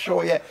 I'm not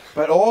sure yet.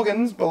 But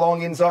organs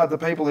belong inside the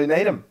people who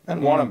need them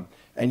and want them.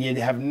 And you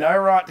have no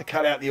right to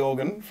cut out the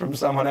organ from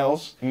someone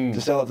else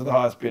to sell it to the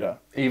highest bidder.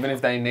 Even if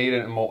they need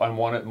it and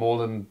want it more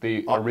than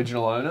the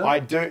original owner? I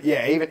do,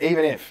 even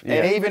if. Yeah.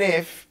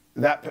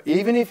 And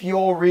even if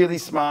you're really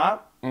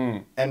smart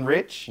and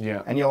rich,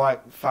 and you're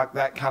like, fuck,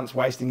 that cunt's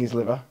wasting his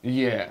liver.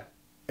 Yeah.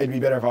 It'd be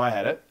better if I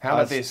had it. How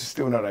about this?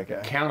 Still not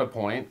okay.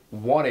 Counterpoint,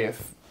 what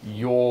if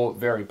you're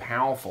very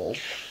powerful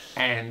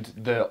and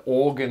the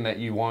organ that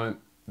you won't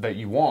that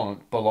you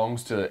want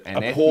belongs to an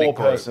ethnic poor group.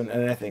 person,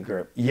 an ethnic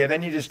group. Yeah,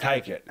 then you just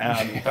take it.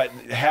 But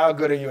how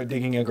good are you at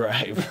digging a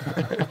grave?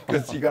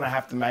 Because you're going to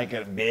have to make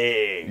it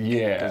big.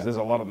 Yeah. Because there's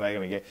a lot of them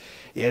going to get.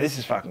 Yeah, this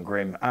is fucking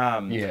grim.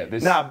 Yeah,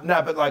 this... No,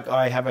 but like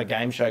I have a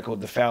game show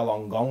called the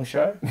Falun Gong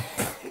Show.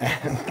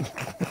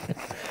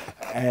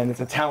 And it's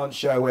a talent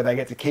show where they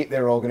get to keep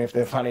their organ if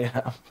they're funny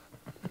enough.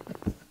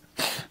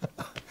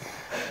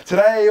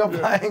 Today you're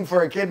playing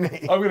for a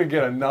kidney. I'm going to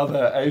get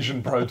another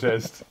Asian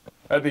protest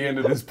at the end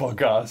of this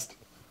podcast.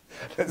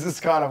 This is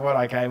kind of what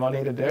I came on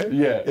here to do.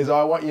 Yeah. Is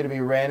I want you to be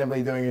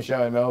randomly doing a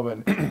show in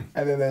Melbourne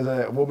and then there's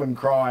a woman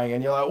crying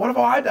and you're like, what have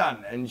I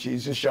done? And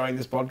she's just showing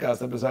this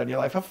podcast episode and you're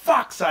like, for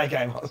fuck's sake,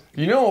 Amos.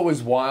 You know what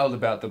was wild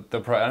about the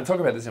and I talk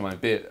about this in my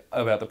bit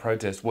about the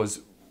protest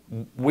was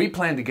we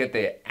planned to get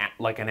there at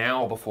like an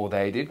hour before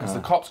they did because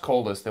the cops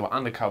called us. There were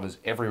undercovers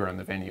everywhere in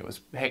the venue. It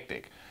was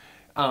hectic.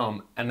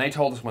 And they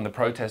told us when the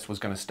protest was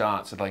going to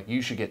start, so like,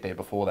 you should get there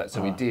before that.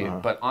 So we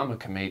did, but I'm a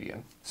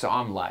comedian, so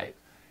I'm late.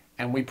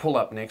 And we pull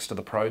up next to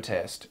the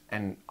protest,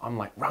 and I'm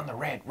like, run the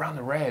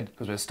red,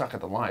 because we're stuck at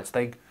the lights.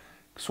 They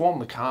swarm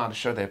the car to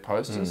show their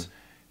posters.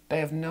 They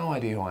have no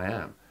idea who I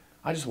am.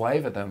 I just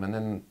wave at them, and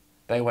then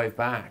they wave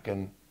back,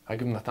 and I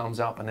give them the thumbs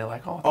up, and they're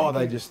like, oh,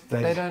 thank you.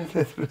 They don't,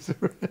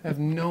 they have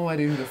no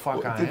idea who the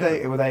fuck I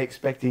am. Were they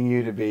expecting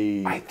you to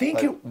be, I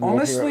think like, it,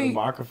 honestly,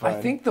 microphone?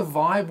 I think the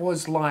vibe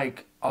was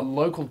like a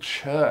local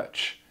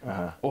church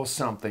or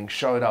something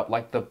showed up.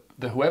 Like the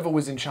whoever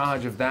was in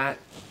charge of that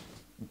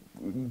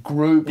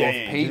group of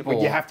people.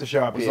 You have to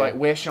show up. Was like,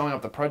 we're showing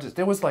up the protest.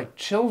 There was like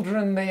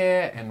children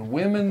there and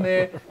women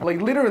there,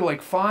 like literally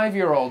like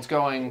 5-year-olds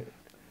going,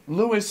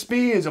 Lewis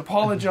Spears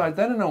apologized.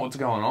 They don't know what's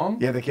going on.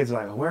 Yeah, the kids are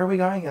like, well, where are we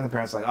going? And the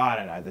parents are like, oh, I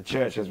don't know. The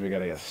church says we got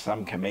to get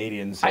some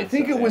comedians. I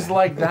think it was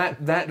like that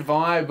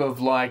vibe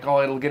of like,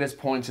 oh, it'll get us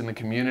points in the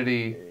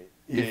community.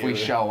 If we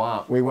show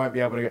up, we won't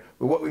be able to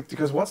go.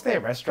 Because what's their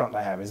restaurant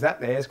they have? Is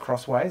that theirs,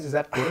 Crossways? Is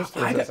that Buddhist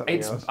or is that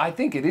something else? I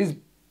think it is.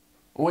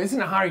 Well,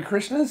 isn't it Hare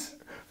Krishna's?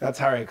 That's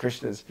Hare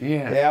Krishna's.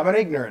 Yeah. Yeah, I'm an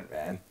ignorant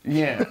man.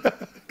 Yeah.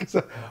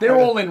 They're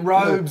all in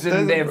robes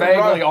and they're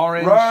vaguely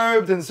orange.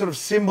 Robed and sort of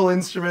cymbal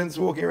instruments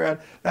walking around.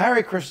 The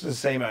Hare Krishnas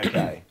seem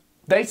okay.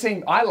 They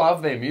seem. I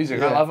love their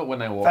music. Yeah. I love it when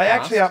they walk. They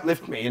actually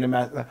uplift me in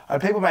a.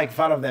 People make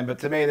fun of them, but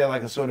to me they're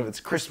like a sort of.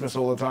 It's Christmas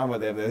all the time with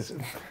them.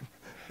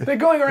 They're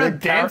going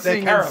around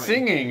dancing and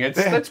singing.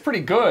 That's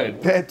pretty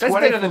good. That's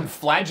better than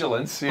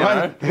flagellants, you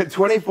know?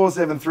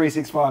 24/7,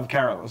 365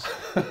 carols.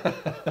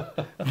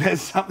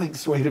 There's something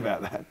sweet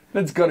about that.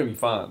 That's got to be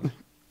fun.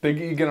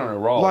 You get on a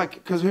roll.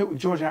 Like, because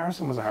George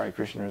Harrison was a Hare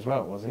Krishna as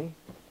well, was he?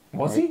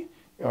 Was he?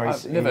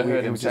 I've never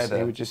heard him say that.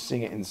 He would just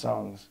sing it in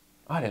songs.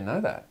 I didn't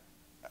know that.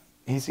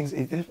 He sings...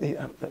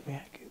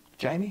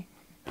 Jamie?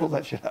 Pull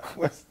that shit up.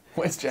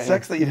 Where's Jamie?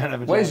 Sucks that you don't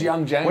have a Jamie. Where's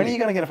young Jamie? When are you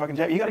going to get a fucking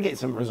Jamie? You got to get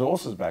some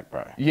resources back,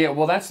 bro. Yeah,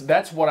 well,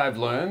 that's what I've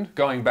learned.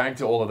 Going back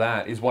to all of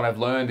that is what I've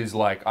learned is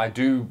like I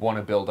do want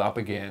to build up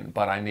again,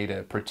 but I need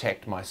to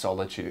protect my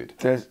solitude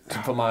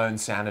for my own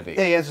sanity.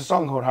 Yeah, there's a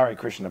song called Hare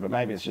Krishna, but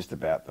maybe it's just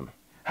about them.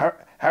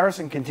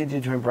 Harrison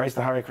continued to embrace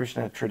the Hare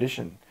Krishna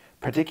tradition,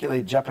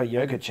 particularly japa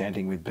yoga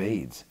chanting with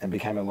beads, and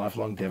became a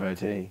lifelong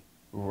devotee.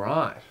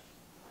 Right.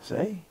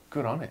 See?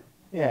 Good on it.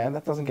 Yeah, and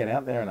that doesn't get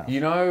out there enough.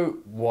 You know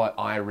what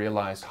I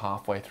realised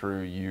halfway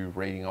through you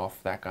reading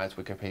off that guy's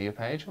Wikipedia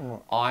page?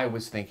 What? I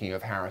was thinking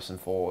of Harrison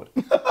Ford.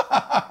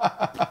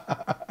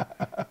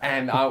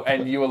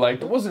 And you were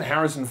like, wasn't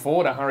Harrison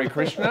Ford a Hare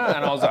Krishna?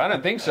 And I was like, I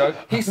don't think so.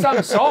 He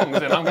sung songs,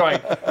 and I'm going,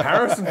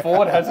 Harrison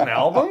Ford has an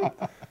album?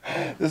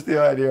 Just the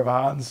idea of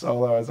Han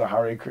Solo as a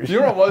Hare Krishna.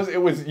 You know what it was?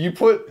 It was, you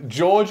put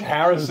George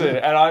Harrison,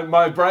 and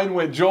my brain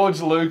went,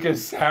 George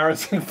Lucas,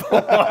 Harrison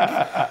Ford.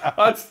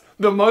 That's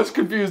the most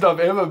confused I've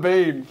ever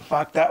been.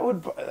 Fuck, that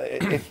would...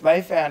 If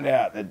they found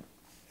out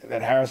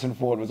that Harrison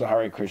Ford was a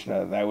Hare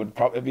Krishna, they would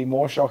probably be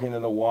more shocking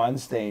than the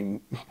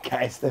Weinstein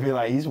case. They'd be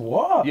like, he's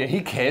what? Yeah,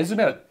 he cares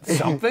about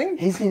something?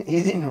 He's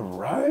in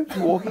robes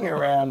walking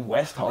around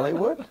West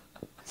Hollywood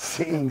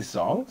singing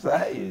songs?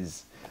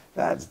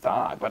 That's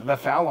dark. But the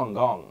Falun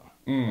Gong,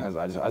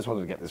 I just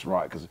wanted to get this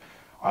right, because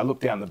I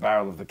looked down the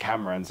barrel of the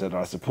camera and said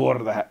I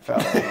supported the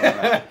Falun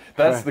Gong.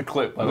 That's the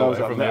clip, by the way,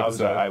 from the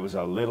episode. I was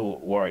a little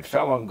worried.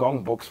 Falun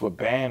Gong books were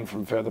banned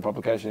from further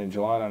publication in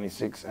July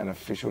 '96, and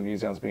official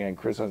news outlets began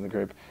criticising the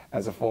group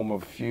as a form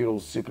of feudal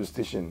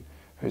superstition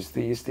whose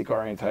theistic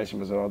orientation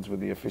was at odds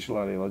with the official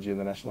ideology of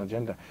the national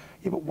agenda.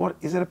 Yeah, but what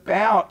is it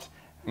about?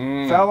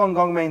 Falun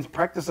Gong means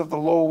practice of the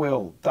law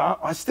will.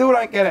 I still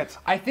don't get it.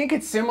 I think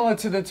it's similar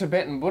to the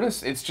Tibetan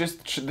Buddhists. It's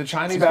just the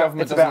Chinese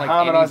government doesn't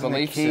like any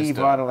belief the key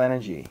system. Vital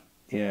energy.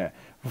 Yeah,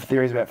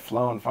 theories about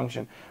flow and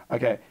function.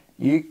 Okay,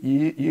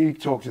 you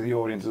talk to the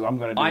audiences. I'm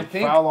going to do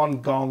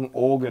Falun Gong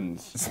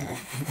organs.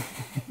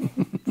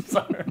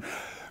 So,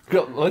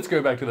 let's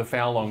go back to the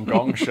Falun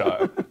Gong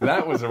show.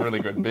 That was a really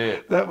good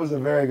bit. That was a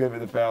very good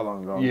bit of the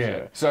Falun Gong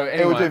show. So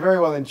anyway, it would do very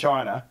well in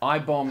China. I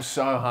bombed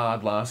so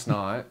hard last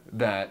night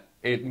that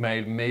it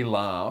made me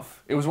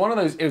laugh. It was one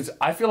of those.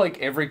 I feel like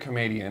every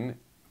comedian,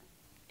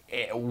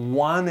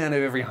 1 out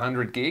of every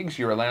 100 gigs,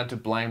 you're allowed to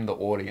blame the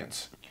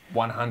audience.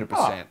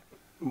 100%.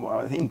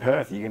 Well, in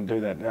Perth, you can do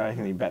that. I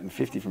can be batting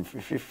 50 from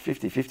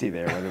 50-50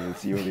 there, whether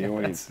it's you or the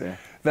audience there.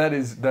 That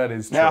is true.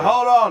 Now,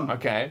 hold on.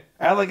 Okay.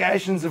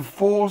 Allegations of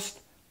forced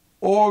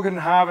organ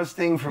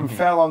harvesting from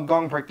Falun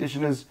Gong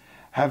practitioners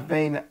have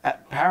been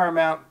at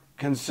paramount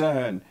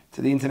concern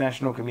to the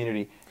international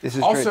community. This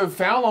is Also,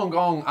 true. Falun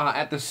Gong are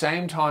at the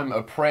same time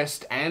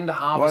oppressed and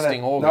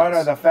harvesting organs.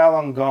 No, the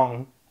Falun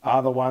Gong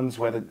are the ones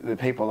where the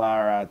people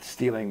are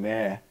stealing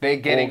their They're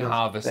getting organs.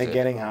 harvested. They're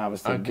getting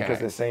harvested Okay. because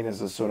they're seen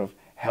as a sort of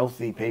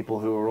healthy people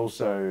who are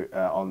also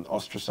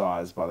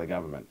ostracized by the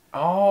government.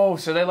 Oh,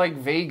 so they're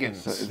like vegans.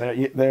 So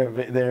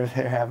they're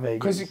how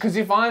vegans. Because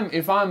if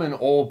I'm an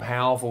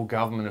all-powerful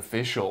government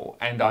official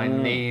and I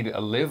need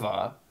a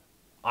liver,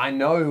 I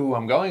know who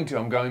I'm going to.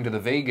 I'm going to the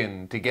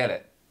vegan to get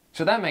it.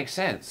 So that makes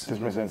sense. Does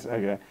make sense.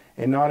 Okay.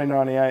 In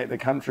 1998, the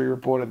country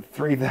reported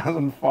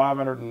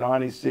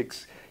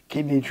 3,596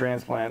 kidney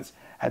transplants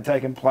had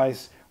taken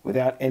place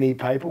without any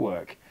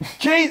paperwork.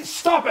 Geez,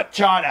 stop it,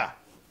 China!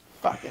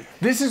 Fuck it.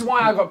 This is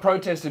why I got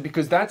protested,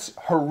 because that's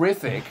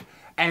horrific.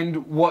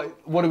 And what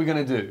are we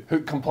going to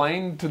do?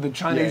 Complain to the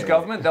Chinese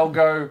government? They'll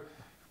go.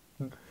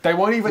 They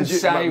won't even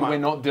say we're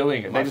not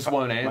doing it. They just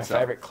won't answer. My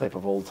favourite clip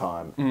of all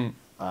time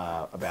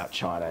about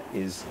China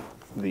is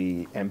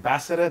the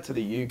ambassador to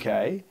the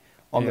UK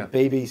on the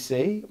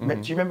BBC.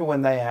 Do you remember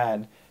when they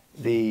had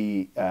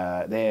the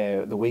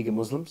Uyghur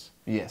Muslims?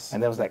 Yes.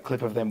 And there was that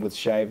clip of them with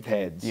shaved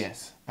heads.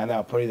 Yes. And they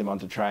were putting them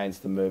onto trains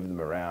to move them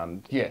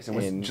around. Yes, it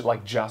was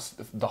like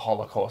just the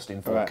Holocaust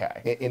in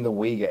 4K. Right, in the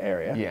Uyghur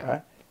area. Yeah.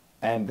 Right?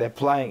 And they're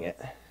playing it.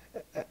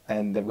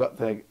 And they've got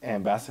the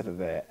ambassador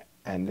there.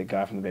 And the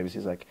guy from the BBC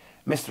is like,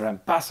 Mr.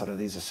 Ambassador,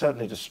 these are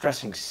certainly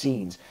distressing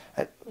scenes.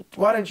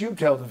 Why don't you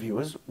tell the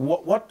viewers,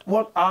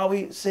 what are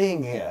we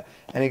seeing here?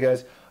 And he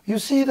goes, you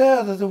see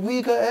there that the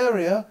Uyghur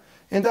area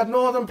in that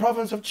northern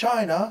province of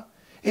China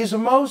is the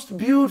most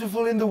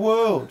beautiful in the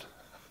world.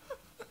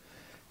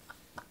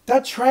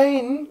 That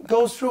train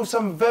goes through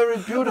some very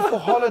beautiful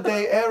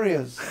holiday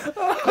areas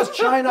because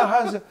China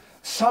has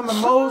some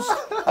most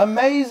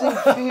amazing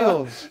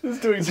fields. He's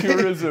doing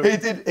tourism.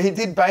 He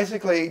did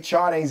basically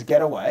Chinese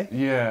getaway.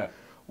 Yeah.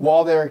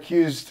 While they're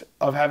accused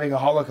of having a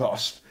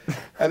Holocaust.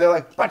 And they're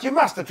like, but you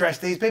must address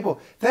these people.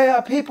 They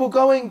are people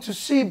going to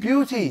see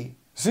beauty.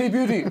 See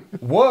beauty.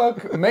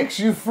 Work makes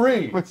you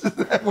free.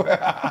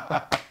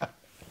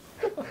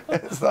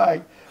 It's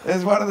like,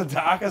 it's one of the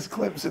darkest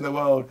clips in the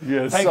world.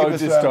 Yeah, Thank so you,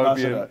 Mr.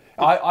 dystopian.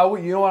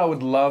 Ambassador. You know what I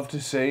would love to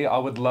see? I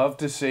would love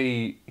to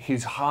see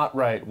his heart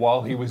rate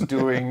while he was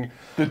doing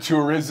the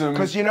tourism.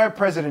 Because you know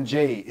President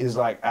G is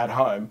like at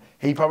home.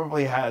 He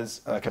probably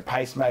has like a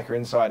pacemaker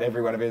inside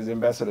every one of his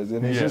ambassadors,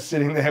 and he's just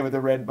sitting there with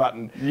a red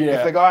button. Yeah.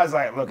 If the guy's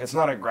like, look, it's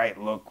not a great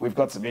look. We've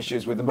got some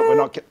issues with them, but we're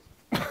not.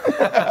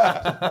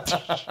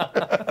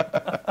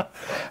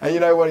 And you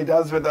know what he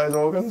does with those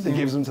organs? He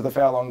gives them to the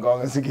Falun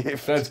Gong as a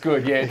gift. That's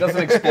good. Yeah, it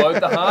doesn't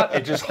explode the heart.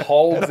 It just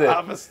holds it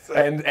harvests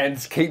it.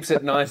 and keeps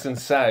it nice and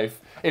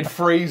safe. It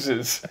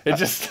freezes. It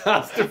just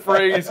starts to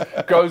freeze,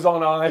 goes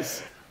on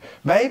ice.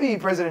 Maybe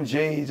President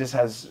G just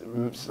has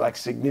like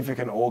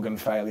significant organ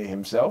failure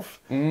himself,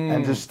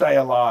 and to stay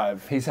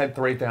alive, He's had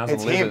 3,000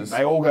 it's livers. him.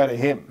 They all go to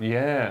him.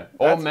 Yeah.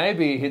 Or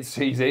maybe he's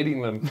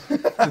eating them.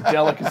 It's a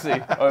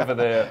delicacy over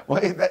there.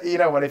 Well, you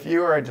know what? If you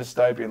were a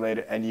dystopian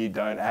leader and you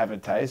don't have a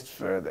taste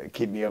for the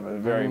kidney of a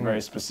very,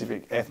 very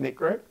specific ethnic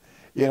group,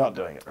 you're not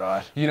doing it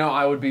right. You know,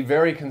 I would be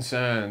very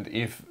concerned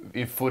if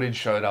footage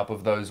showed up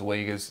of those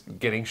Uyghurs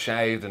getting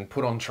shaved and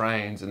put on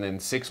trains, and then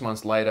 6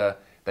 months later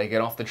they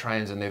get off the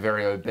trains and they're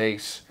very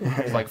obese.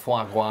 It's like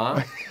foie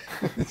gras.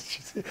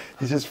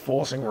 He's just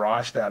forcing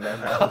rice down their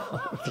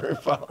mouth through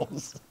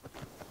funnels.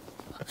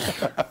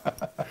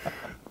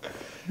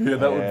 Yeah,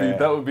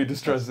 that would be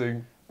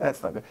distressing.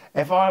 That's not good.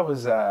 If I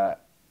was, what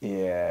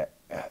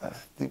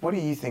do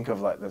you think of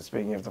like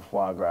speaking of the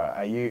foie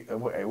gras?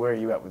 Where are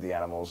you at with the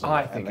animals?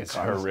 I think it's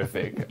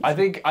horrific. I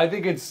think I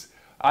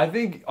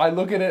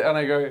look at it and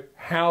I go,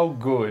 how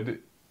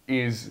good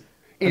is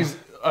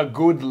a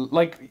good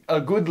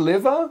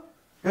liver?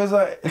 Because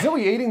like, Is that what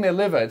you're eating, their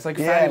liver? It's like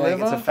fatty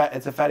liver?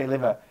 it's a fatty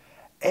liver.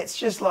 It's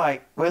just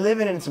like, we're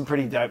living in some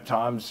pretty dope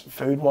times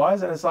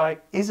food-wise, and it's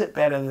like, is it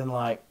better than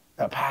like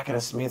a packet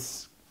of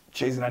Smith's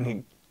cheese and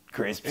onion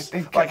crisps?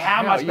 Like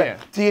how much better?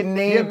 Do you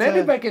need Yeah,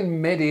 maybe back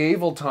in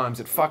medieval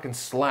times it fucking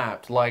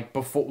slapped. Like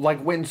before,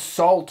 like when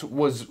salt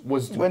was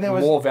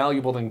more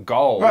valuable than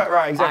gold.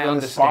 Right, exactly. I The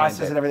understand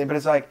spices it. and everything, but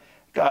it's like,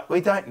 God,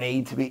 we don't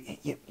need to be.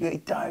 We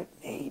don't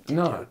need to.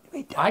 No,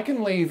 I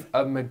can leave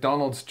a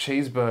McDonald's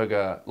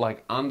cheeseburger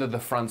like under the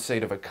front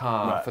seat of a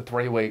car for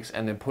 3 weeks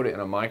and then put it in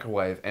a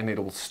microwave and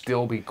it'll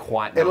still be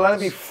quite nice. It'll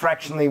only be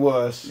fractionally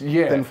worse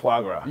than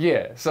foie gras.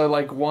 Yeah, so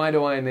like why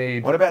do I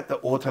need... What about the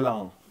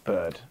ortolan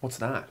bird? What's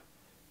that?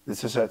 It's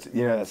just,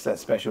 that's that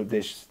special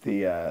dish,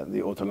 the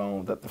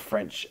ortolan that the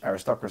French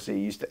aristocracy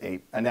used to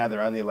eat, and now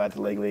they're only allowed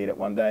to legally eat it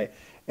one day.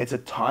 It's a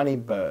tiny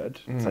bird.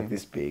 It's like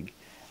this big,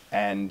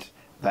 and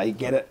they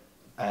get it,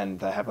 and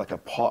they have like a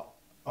pot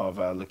of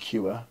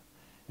liqueur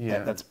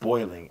that's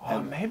boiling. Oh,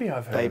 and maybe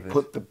I've heard they of this.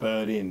 put the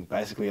bird in,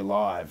 basically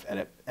alive,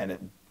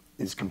 and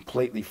is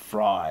completely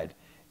fried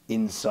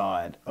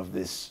inside of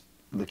this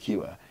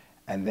liqueur,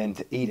 and then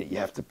to eat it, you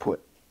have to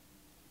put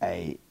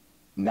a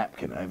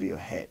napkin over your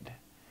head.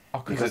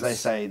 Oh, because they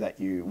say that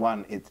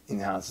one, it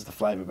enhances the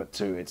flavour, but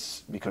two,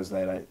 it's because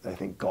they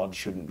think God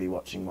shouldn't be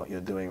watching what you're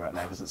doing right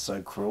now because it's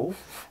so cruel.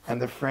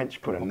 And the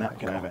French put a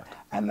napkin over it,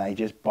 and they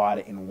just bite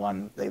it in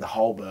the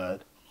whole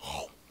bird,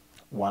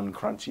 one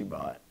crunchy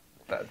bite.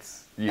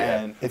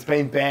 And it's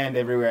been banned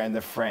everywhere, and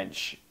the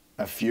French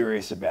are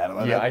furious about it.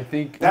 Like I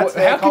think... That's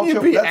how can you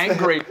be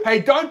angry? Hey,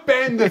 don't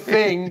ban the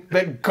thing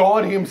that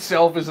God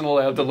himself isn't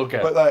allowed to look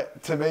at. But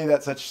like, to me,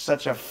 that's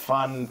such a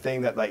fun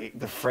thing that like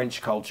the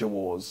French culture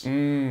wars.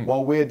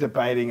 While we're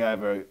debating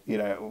over,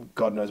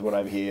 God knows what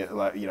over here,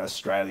 like,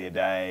 Australia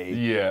Day.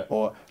 Yeah.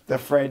 Or the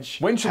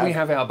French... When should we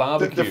have our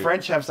barbecue? The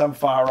French have some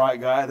far-right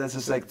guy that's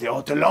just like,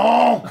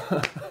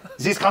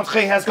 this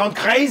country has gone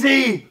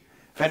crazy!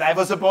 When I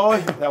was a boy,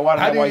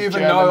 how do you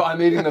even know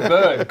I'm eating the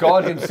bird?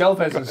 God himself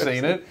hasn't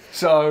seen it,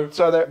 so.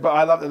 But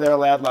I love that they're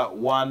allowed like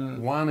one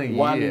a year.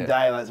 One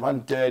day, like it's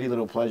one dirty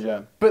little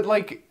pleasure. But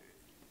like,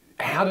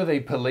 how do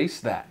they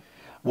police that?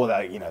 Well,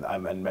 I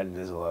imagine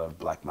there's a lot of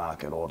black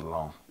market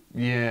ordelant.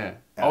 Yeah.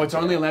 It's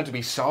only allowed to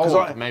be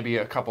sold maybe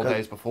a couple of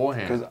days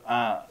beforehand.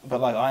 But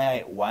like I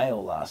ate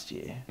whale last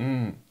year.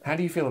 How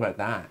do you feel about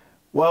that?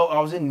 Well, I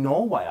was in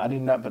Norway. I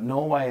didn't know, but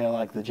Norway are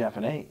like the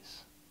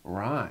Japanese.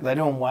 Right. They're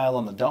doing whale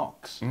on the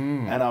docks.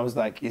 And I was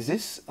like, is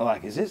this,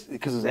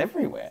 because it's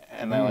everywhere.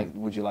 And they're like,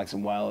 would you like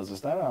some whale as a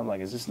starter? I'm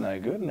like, is this no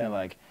good? And they're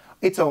like,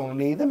 it's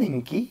only the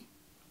minke.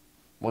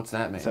 What's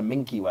that mean? It's a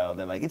minke whale.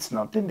 They're like, it's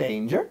not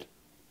endangered.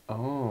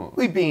 Oh.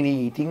 We've been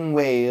eating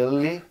whale.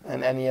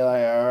 And you're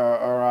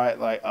like, all right,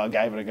 like, I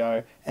gave it a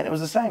go. And it was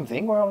the same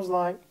thing where I was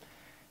like,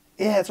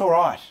 yeah, it's all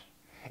right.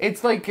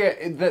 It's like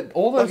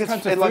all those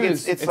types of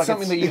foods, it's like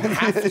something that you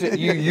have to,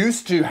 you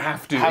used to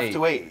have to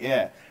eat.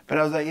 Yeah. But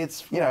I was like,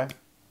 it's,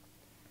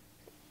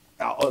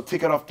 I'll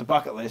tick it off the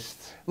bucket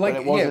list.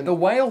 Like, the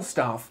whale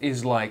stuff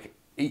is like,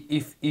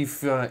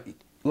 if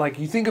like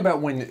you think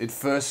about when it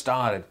first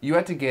started, you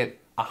had to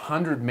get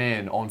 100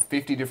 men on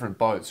 50 different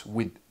boats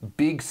with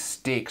big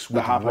sticks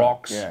with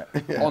rocks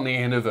on the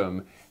end of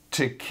them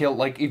to kill.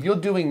 Like, if you're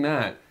doing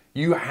that,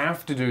 you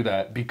have to do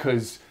that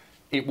because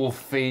it will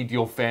feed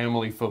your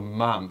family for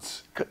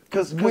months.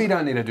 Cause we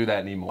don't need to do that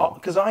anymore.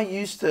 Because I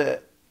used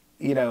to,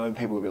 when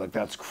people would be like,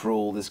 that's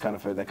cruel, this kind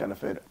of food, that kind of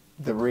food.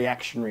 The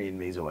reactionary in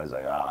me is always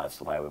like, that's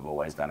the way we've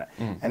always done it.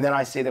 And then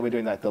I see that we're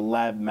doing like the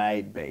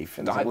lab-made beef.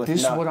 And like,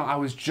 this is what I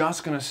was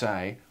just going to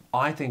say.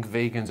 I think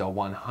vegans are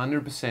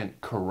 100%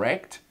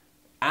 correct.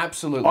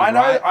 Absolutely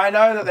right. I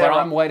know that they're... But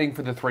I'm waiting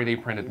for the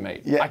 3D printed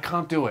meat. Yeah. I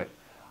can't do it.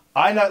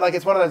 I know, like,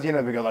 it's one of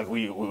those, we go, like,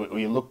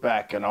 we look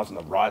back and I was on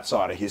the right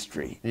side of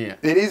history. Yeah.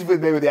 It is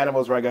with me with the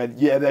animals where I go,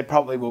 yeah, they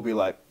probably will be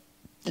like,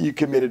 you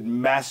committed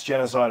mass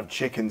genocide of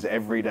chickens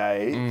every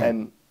day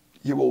and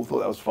you all thought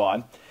that was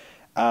fine.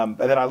 But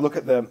then I look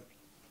at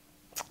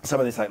some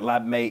of this like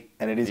lab meat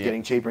and it is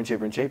getting cheaper and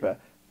cheaper and cheaper.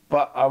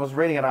 But I was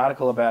reading an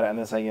article about it and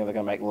they're saying, they're going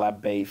to make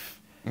lab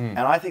beef. And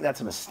I think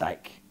that's a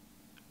mistake.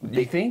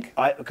 You think?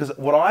 Because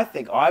what I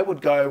think, I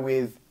would go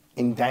with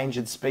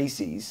endangered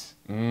species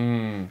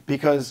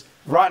because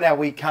right now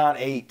we can't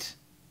eat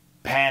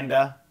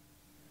panda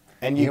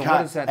and we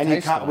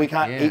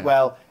can't eat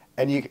whale.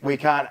 And we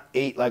can't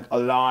eat like a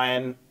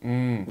lion.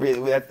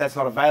 Really, that's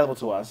not available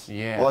to us.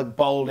 Yeah. Or like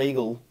bald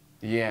eagle.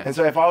 Yeah. And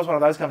so if I was one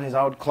of those companies,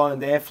 I would clone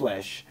their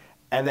flesh.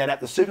 And then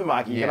at the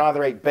supermarket, you can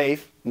either eat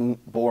beef,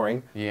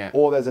 boring,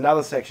 or there's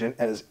another section,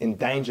 and it's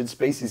endangered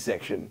species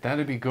section.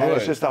 That'd be good. And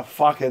it's just a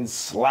fucking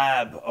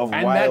slab of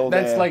whale and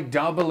that's like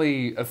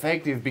doubly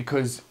effective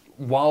because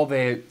while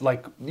they're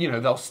like,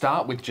 they'll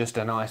start with just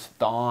a nice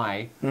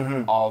thigh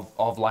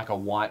of like a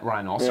white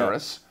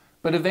rhinoceros. Yeah.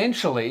 But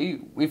eventually,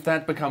 if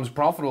that becomes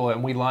profitable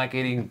and we like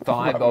eating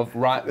thigh of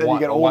white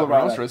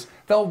rhinoceros,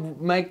 they'll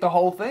make the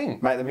whole thing.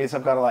 Mate, there'll be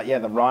some kind of like,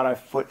 the rhino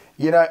foot.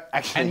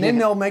 Actually... And then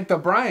they'll make the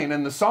brain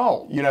and the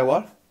soul. You know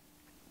what?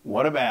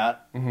 What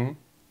about, you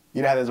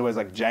know how there's always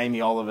like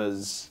Jamie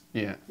Oliver's,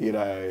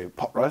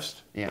 pot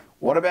roast? Yeah.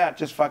 What about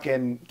just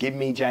fucking give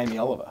me Jamie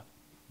Oliver?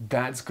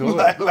 That's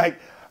good. like,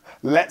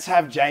 let's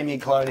have Jamie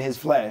clone his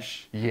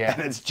flesh. Yeah.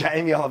 And it's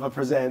Jamie Oliver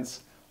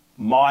presents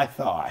my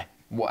thigh.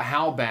 Well,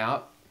 how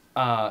about...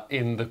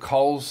 in the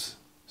Coles,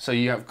 so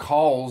you have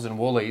Coles and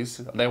Woolies,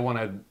 they want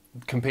to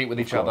compete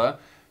with each other.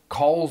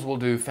 Coles will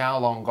do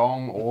Falun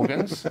Gong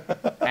organs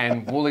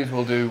and Woolies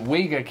will do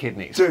Uyghur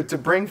kidneys. Dude, to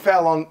bring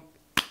Falun,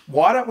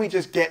 why don't we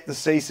just get the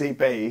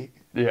CCP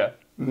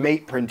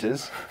meat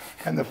printers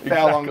and the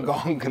Falun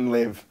Gong can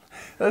live?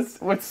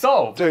 That's what's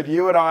solved. Dude,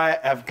 you and I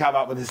have come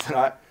up with this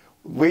tonight.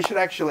 We should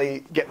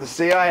actually get the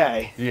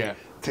CIA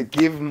to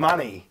give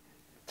money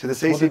to the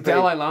CCP. Well, the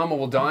Dalai Lama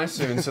will die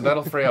soon, so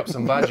that'll free up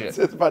some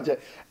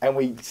budget. And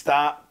we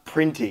start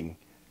printing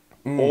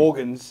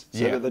organs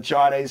so that the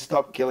Chinese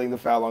stop killing the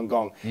Falun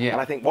Gong. Yeah. And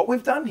I think what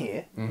we've done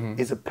here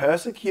is a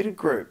persecuted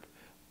group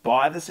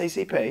by the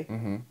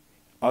CCP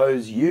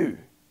owes you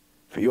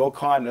for your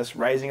kindness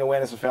raising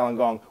awareness of Falun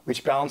Gong,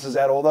 which balances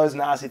out all those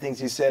nasty things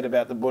you said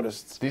about the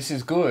Buddhists. This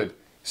is good.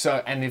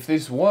 So, and if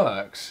this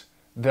works,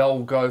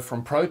 they'll go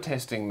from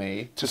protesting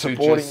me to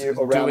supporting just you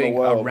around doing the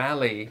world. a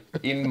rally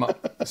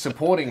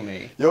supporting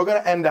me. You're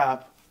going to end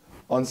up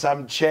on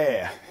some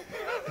chair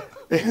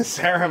in a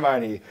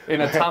ceremony.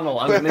 In a tunnel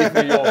underneath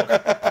New York.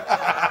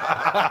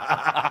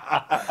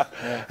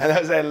 And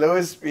they'll say,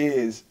 Lewis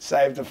Spears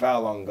saved a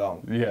Falun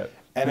Gong. Yeah.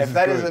 And if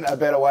that isn't a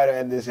better way to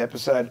end this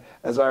episode,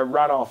 as I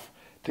run off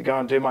to go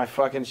and do my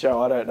fucking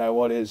show, I don't know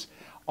what is.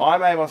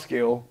 I'm Amos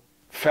Gill,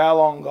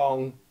 Falun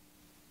Gong,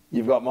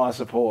 you've got my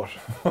support.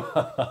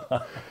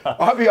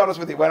 I'll be honest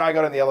with you, when I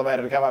got in the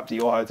elevator to come up to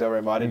your hotel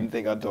room, I didn't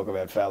think I'd talk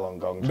about Falun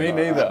Gong tonight.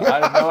 Me neither.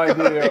 I had no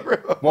idea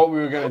what we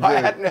were going to do. I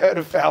hadn't heard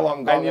of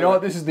Falun Gong. And you know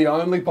what? This is the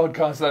only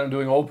podcast that I'm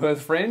doing all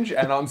Perth Fringe,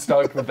 and I'm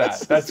stoked with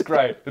that. That's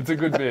great. It's a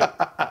good bit.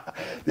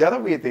 The other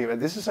weird thing,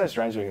 this is so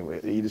strange,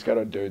 you just go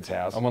to a dude's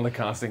house. I'm on the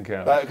casting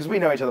couch. Because we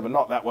know each other, but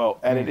not that well.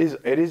 And it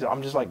is,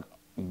 I'm just like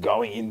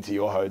going into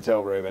your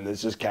hotel room, and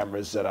there's just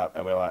cameras set up,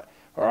 and we're like,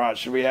 all right,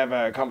 should we have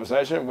a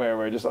conversation where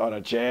we're just on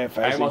a chair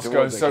facing Amos towards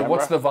goes, the so camera?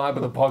 what's the vibe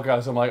of the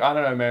podcast? I'm like, I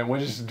don't know, man.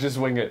 We'll just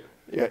wing it.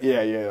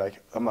 Yeah.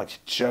 Like, I'm like,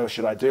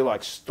 should I do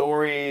like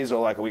stories,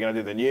 or like, are we going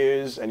to do the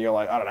news? And you're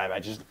like, I don't know,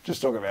 mate.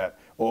 Just talk about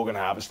organ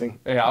harvesting.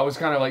 Yeah, I was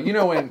kind of like,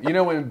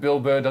 when Bill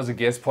Burr does a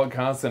guest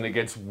podcast and it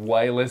gets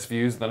way less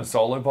views than a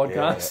solo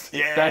podcast.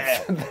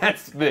 Yeah.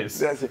 That's this.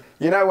 That's it.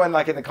 You know when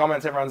like in the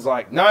comments everyone's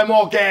like, no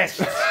more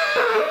guests.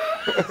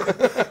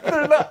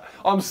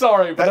 I'm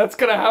sorry, but that's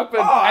going to happen.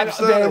 Oh, and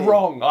absolutely. they're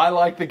wrong. I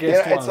like the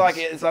guest ones.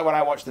 It's like when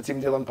I watch the Tim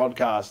Dillon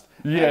podcast.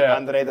 Yeah.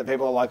 And underneath it,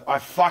 people are like, I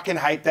fucking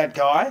hate that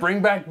guy.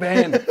 Bring back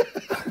Ben.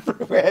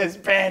 Where's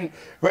Ben?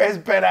 Where's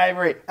Ben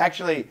Avery?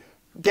 Actually,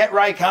 get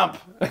Ray Kump.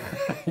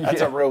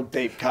 That's a real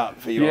deep cut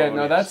for you. Yeah,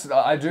 no,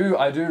 I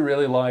do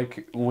really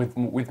like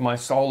with my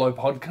solo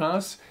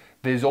podcasts.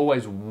 There's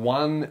always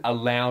one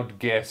allowed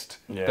guest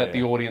that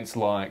the audience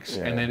likes,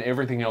 and then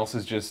everything else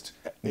is just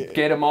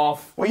get them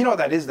off. Well, you know what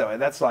that is though.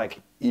 That's like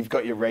you've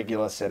got your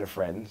regular set of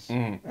friends,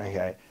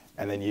 okay,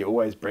 and then you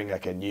always bring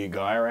like a new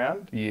guy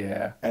around.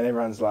 Yeah, and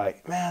everyone's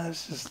like, man,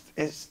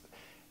 that's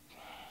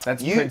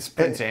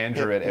Prince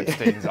Andrew at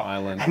Epstein's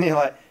Island, and you're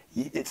like,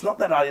 it's not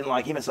that I didn't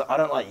like him. It's like, I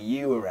don't like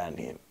you around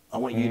him. I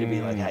want you to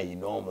be like how you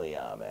normally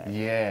are, man.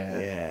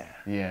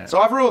 Yeah. So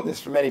I've ruined this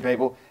for many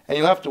people, and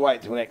you'll have to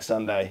wait till next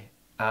Sunday.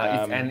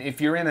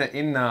 If you're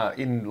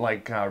in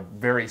like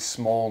very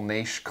small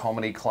niche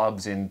comedy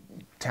clubs in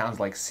towns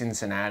like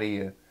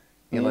Cincinnati,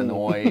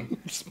 Illinois,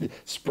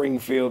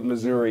 Springfield,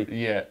 Missouri,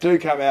 do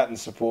come out and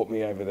support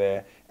me over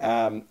there.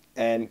 And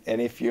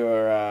if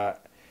you're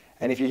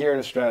here in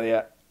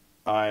Australia,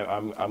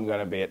 I'm going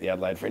to be at the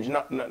Adelaide Fringe,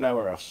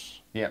 nowhere else.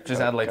 Yeah,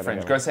 just Adelaide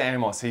Fringe. Go see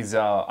Amos. He's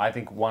I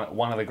think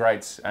one of the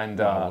greats,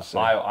 and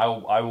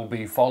I will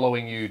be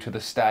following you to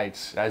the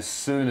States as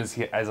soon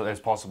as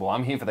possible.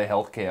 I'm here for the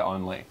healthcare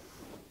only.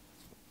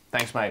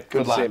 Thanks, mate.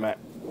 Good to luck. see you, mate.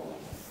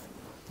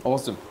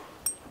 Awesome.